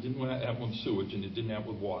storm, it didn't happen with sewage, and it didn't happen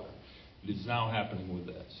with water. It is now happening with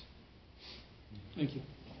this. Thank you.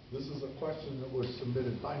 This is a question that was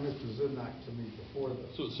submitted by Mr. Zibnock to me before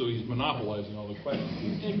this. So he's monopolizing all the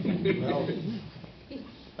questions. Well,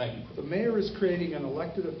 thank you. The mayor is creating an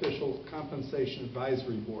elected official compensation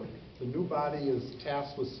advisory board. The new body is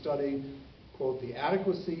tasked with studying, quote, the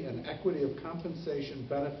adequacy and equity of compensation,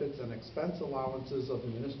 benefits, and expense allowances of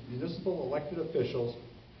municipal elected officials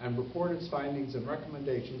and report its findings and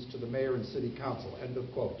recommendations to the mayor and city council, end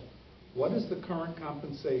of quote. What is the current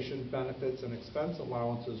compensation, benefits, and expense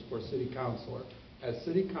allowances for a city councilor? As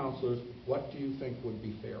city councilors, what do you think would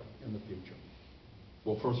be fair in the future?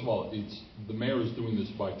 Well, first of all, the mayor is doing this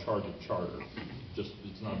by charge of charter.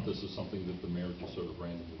 It's not this is something that the mayor just sort of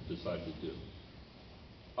randomly decided to do.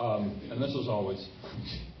 And this is always,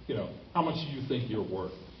 how much do you think you're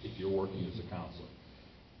worth if you're working as a councilor?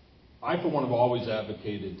 I, for one, have always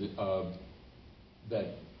advocated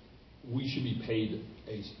that we should be paid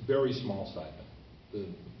a very small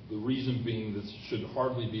stipend. The reason being this should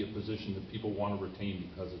hardly be a position that people want to retain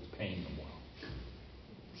because it's paying them well.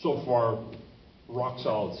 So far, rock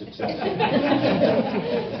solid success.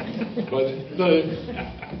 But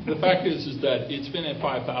the fact is that it's been at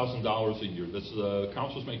 $5,000 a year.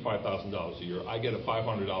 Councilors make $5,000 a year. I get a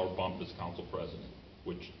 $500 bump as council president,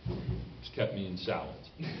 which has kept me in salads.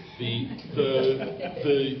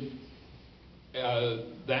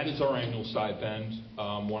 That is our annual stipend.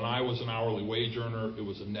 When I was an hourly wage earner, it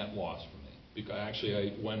was a net loss for me. Because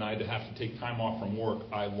actually, when I'd have to take time off from work,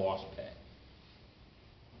 I lost pay.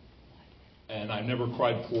 And I never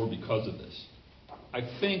cried poor because of this. I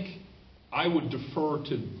think I would defer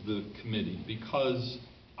to the committee because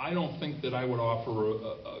I don't think that I would offer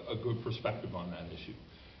a good perspective on that issue.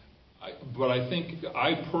 But I think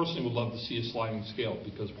I personally would love to see a sliding scale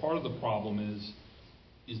because part of the problem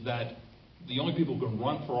is that the only people who can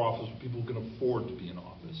run for office are people who can afford to be in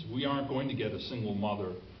office. We aren't going to get a single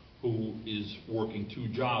mother who is working 2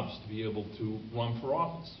 jobs to be able to run for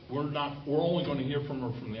office. We're only going to hear from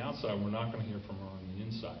her from the outside. We're not going to hear from her on the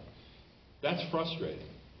inside. That's frustrating.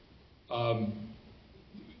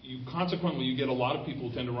 Consequently, you get a lot of people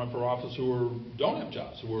who tend to run for office who don't have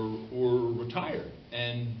jobs, who are retired,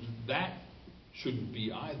 and that shouldn't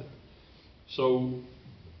be either. So,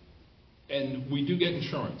 and we do get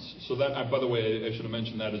insurance. So that, by the way, I should have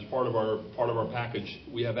mentioned that as part of our package.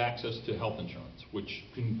 We have access to health insurance, which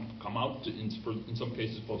can come out to, in some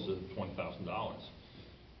cases close to $20,000.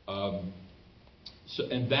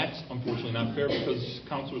 And that's unfortunately not fair because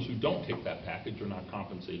councilors who don't take that package are not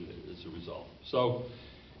compensated as a result. So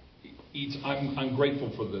I'm grateful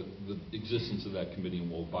for the existence of that committee and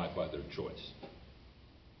will abide by their choice.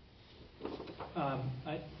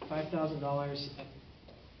 $5,000,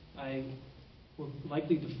 I would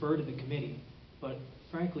likely defer to the committee, but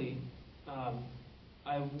frankly, I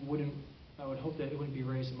would hope that it wouldn't be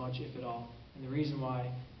raised much, if at all. And the reason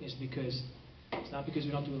why is because it's not because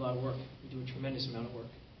we don't do a lot of work. We do a tremendous amount of work,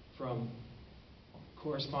 from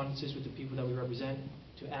correspondences with the people that we represent,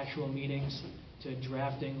 to actual meetings, to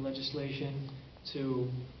drafting legislation, to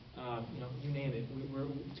you name it. We're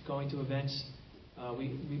going to events.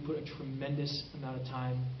 We put a tremendous amount of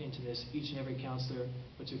time into this. Each and every counselor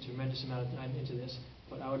puts a tremendous amount of time into this.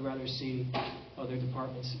 But I would rather see other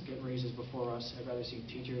departments get raises before us. I'd rather see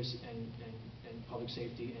teachers and public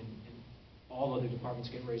safety and all other departments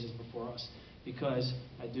get raises before us. Because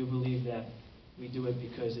I do believe that we do it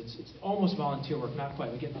because it's almost volunteer work. Not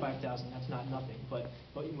quite. We get $5,000. That's not nothing. But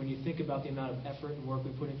when you think about the amount of effort and work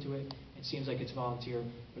we put into it, it seems like it's volunteer.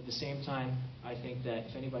 But at the same time, I think that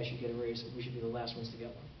if anybody should get a raise, we should be the last ones to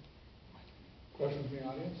get one. Questions from the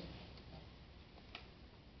audience?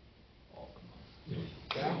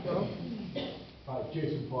 Back up.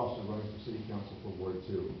 Jason Foster, running for City Council for Ward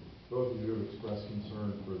 2. Both of you have expressed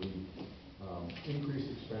concern for the increased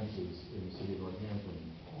expenses in the city of Northampton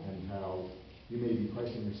and how you may be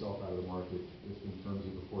pricing yourself out of the market just in terms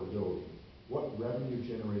of affordability. What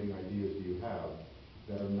revenue-generating ideas do you have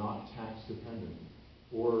that are not tax-dependent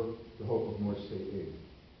or the hope of more state aid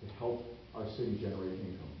to help our city generate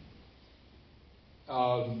income?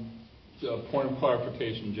 Point of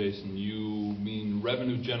clarification, Jason, you mean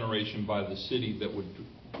revenue generation by the city that would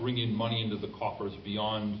bring in money into the coffers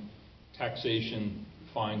beyond taxation,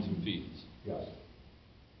 fines, and fees? Yes.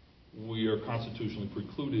 We are constitutionally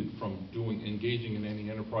precluded from engaging in any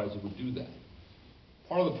enterprise that would do that.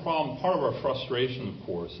 Part of the problem, part of our frustration, of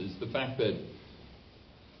course, is the fact that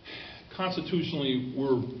constitutionally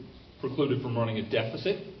we're precluded from running a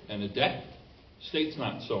deficit and a debt. State's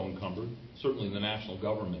not so encumbered. Certainly the national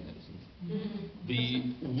government isn't.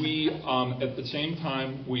 At the same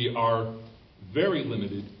time, we are very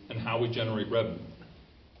limited in how we generate revenue.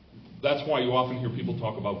 That's why you often hear people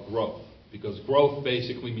talk about growth, because growth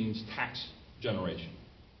basically means tax generation.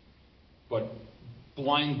 But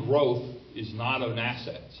blind growth is not an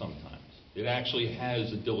asset sometimes. It actually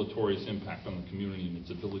has a deleterious impact on the community and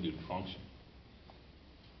its ability to function.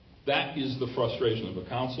 That is the frustration of a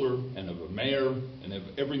councilor and of a mayor and of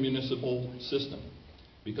every municipal system.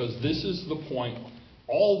 Because this is the point,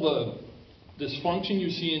 all the dysfunction you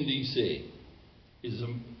see in D.C.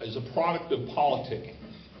 is a product of politicking.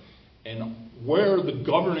 And where the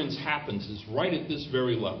governance happens is right at this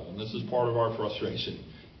very level, and this is part of our frustration.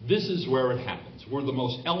 This is where it happens. We're the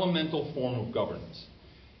most elemental form of governance.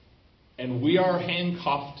 And we are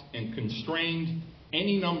handcuffed and constrained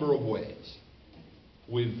any number of ways,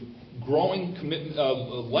 with growing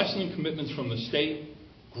lessening commitments from the state,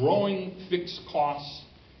 growing fixed costs,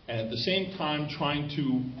 and at the same time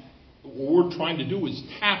what we're trying to do is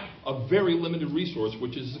tap a very limited resource,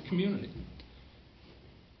 which is the community.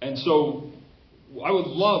 And so I would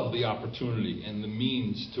love the opportunity and the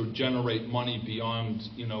means to generate money beyond,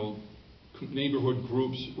 neighborhood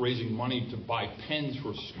groups raising money to buy pens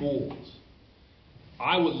for schools.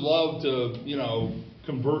 I would love to,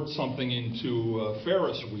 convert something into a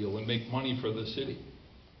Ferris wheel and make money for the city.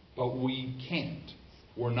 But we can't.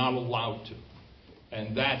 We're not allowed to.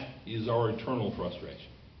 And that is our eternal frustration.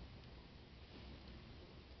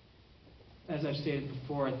 As I've stated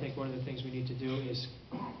before, I think one of the things we need to do is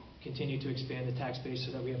continue to expand the tax base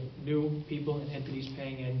so that we have new people and entities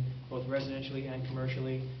paying in, both residentially and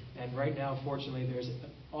commercially. And right now, fortunately, there's an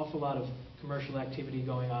awful lot of commercial activity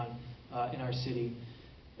going on in our city.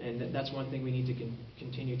 And that's one thing we need to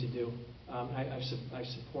continue to do. I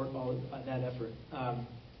support all of that effort.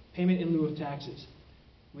 Payment in lieu of taxes.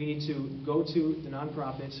 We need to go to the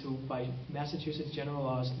nonprofits who, by Massachusetts general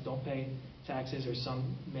laws, don't pay taxes, or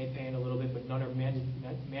some may pay in a little bit, but none are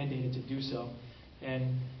mandated to do so,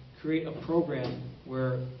 and create a program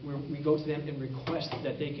where we go to them and request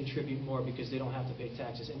that they contribute more because they don't have to pay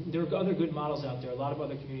taxes. And there are other good models out there. A lot of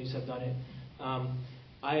other communities have done it.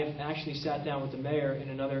 I have actually sat down with the mayor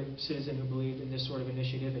and another citizen who believed in this sort of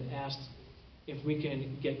initiative and asked if we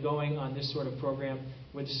can get going on this sort of program.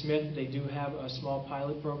 With Smith, they do have a small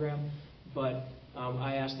pilot program, but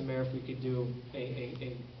I asked the mayor if we could do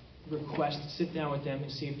a request, sit down with them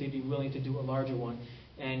and see if they'd be willing to do a larger one.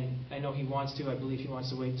 And I know he wants to. I believe he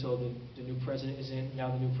wants to wait until the new president is in.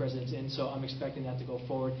 Now the new president's in, so I'm expecting that to go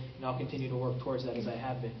forward, and I'll continue to work towards that as I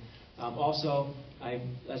have been. Also,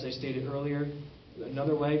 as I stated earlier,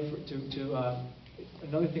 another way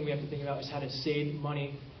another thing we have to think about is how to save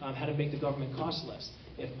money, how to make the government cost less,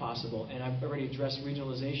 if possible. And I've already addressed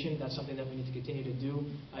regionalization. That's something that we need to continue to do.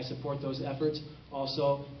 I support those efforts.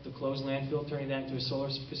 Also, the closed landfill, turning that into a solar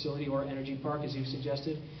facility or energy park, as you've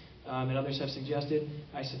suggested, and others have suggested.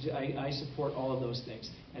 I support all of those things.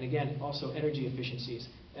 And again, also energy efficiencies.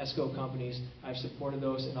 ESCO companies, I've supported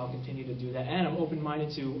those, and I'll continue to do that. And I'm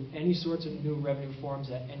open-minded to any sorts of new revenue forms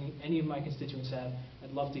that any of my constituents have.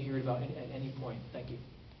 I'd love to hear it about at any point. Thank you.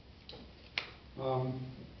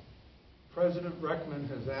 President Reckman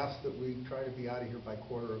has asked that we try to be out of here by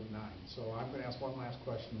 8:45. So I'm going to ask one last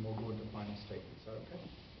question, and we'll go into final statement. Is that okay?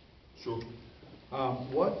 Sure.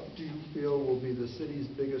 What do you feel will be the city's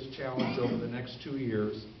biggest challenge over the next 2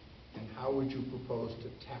 years, and how would you propose to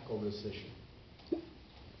tackle this issue?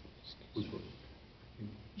 Who's first?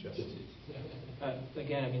 Jesse.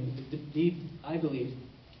 Again, I believe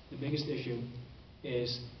the biggest issue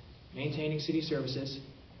is maintaining city services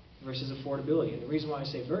versus affordability. And the reason why I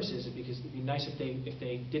say versus is because it'd be nice if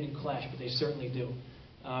they didn't clash, but they certainly do.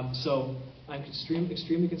 So I'm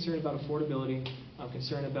extremely concerned about affordability. I'm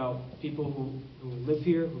concerned about people who live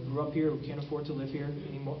here, who grew up here, who can't afford to live here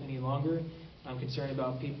any longer. I'm concerned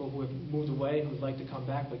about people who have moved away, who would like to come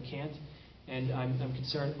back but can't. And I'm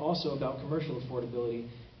concerned also about commercial affordability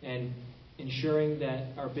and ensuring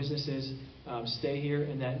that our businesses stay here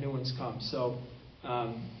and that new ones come. So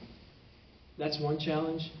that's one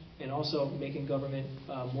challenge, and also making government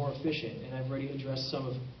more efficient. And I've already addressed some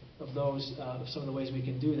of those, some of the ways we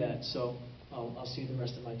can do that. So I'll see the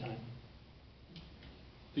rest of my time.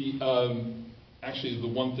 Actually, the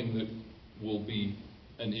one thing that will be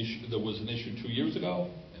an issue, that was an issue 2 years ago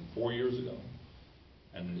and 4 years ago,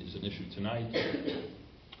 and is an issue tonight,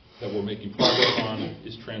 that we're making progress on,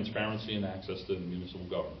 is transparency and access to municipal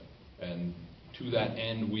government. And to that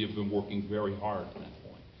end, we have been working very hard at that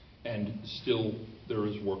point. And still, there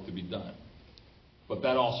is work to be done. But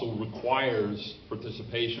that also requires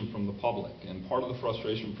participation from the public. And part of the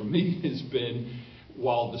frustration for me has been,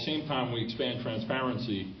 while at the same time we expand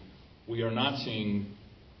transparency, we are not seeing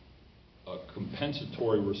a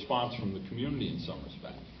compensatory response from the community in some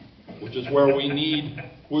respect, which is where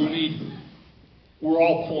we're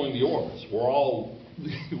all pulling the oars. We're all,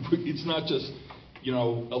 it's not just,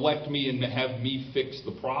 elect me and have me fix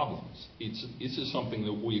the problems. This is something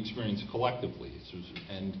that we experience collectively.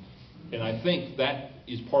 And I think that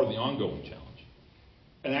is part of the ongoing challenge.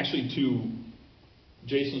 And actually, to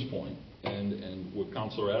Jason's point, and what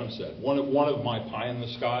Councilor Adams said, one of my pie in the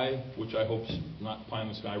sky, which I hope is not pie in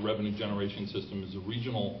the sky, revenue generation system, is a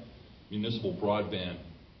regional municipal broadband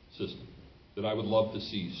system. that I would love to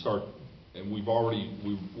see start, and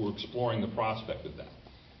we're exploring the prospect of that,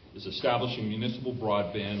 is establishing municipal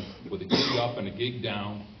broadband with a gig up and a gig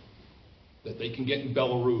down that they can get in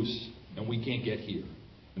Belarus and we can't get here.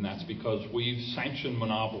 And that's because we've sanctioned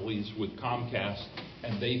monopolies with Comcast,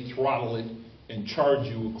 and they throttle it and charge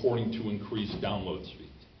you according to increased download speeds.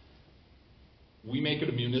 We make it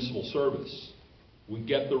a municipal service. We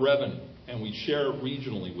get the revenue, and we share it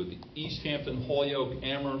regionally with East Hampton, Holyoke,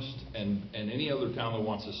 Amherst, and any other town that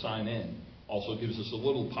wants to sign in. Also gives us a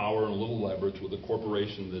little power and a little leverage with a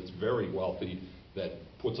corporation that's very wealthy that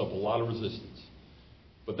puts up a lot of resistance.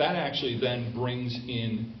 But that actually then brings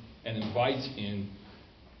in and invites in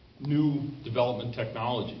new development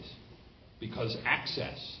technologies, because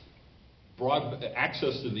access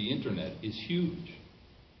to the internet is huge.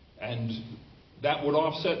 And that would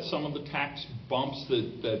offset some of the tax bumps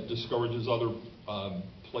that discourages other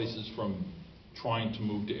places from trying to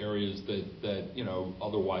move to areas that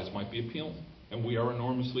otherwise might be appealing. And we are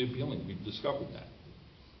enormously appealing. We've discovered that.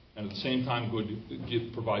 And at the same time,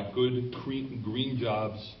 provide good green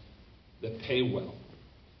jobs that pay well,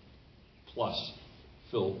 plus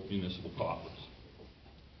fill municipal coffers.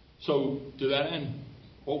 So to that end,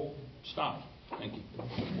 stop. Thank you.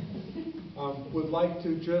 Would like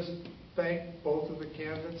to just thank both of the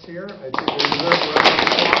candidates here. I think they deserve a round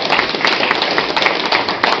of applause.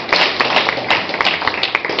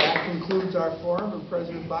 That concludes our forum. And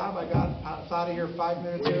President Bob, I got out of here 5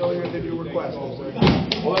 minutes earlier than you requested. Well,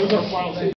 that was our final.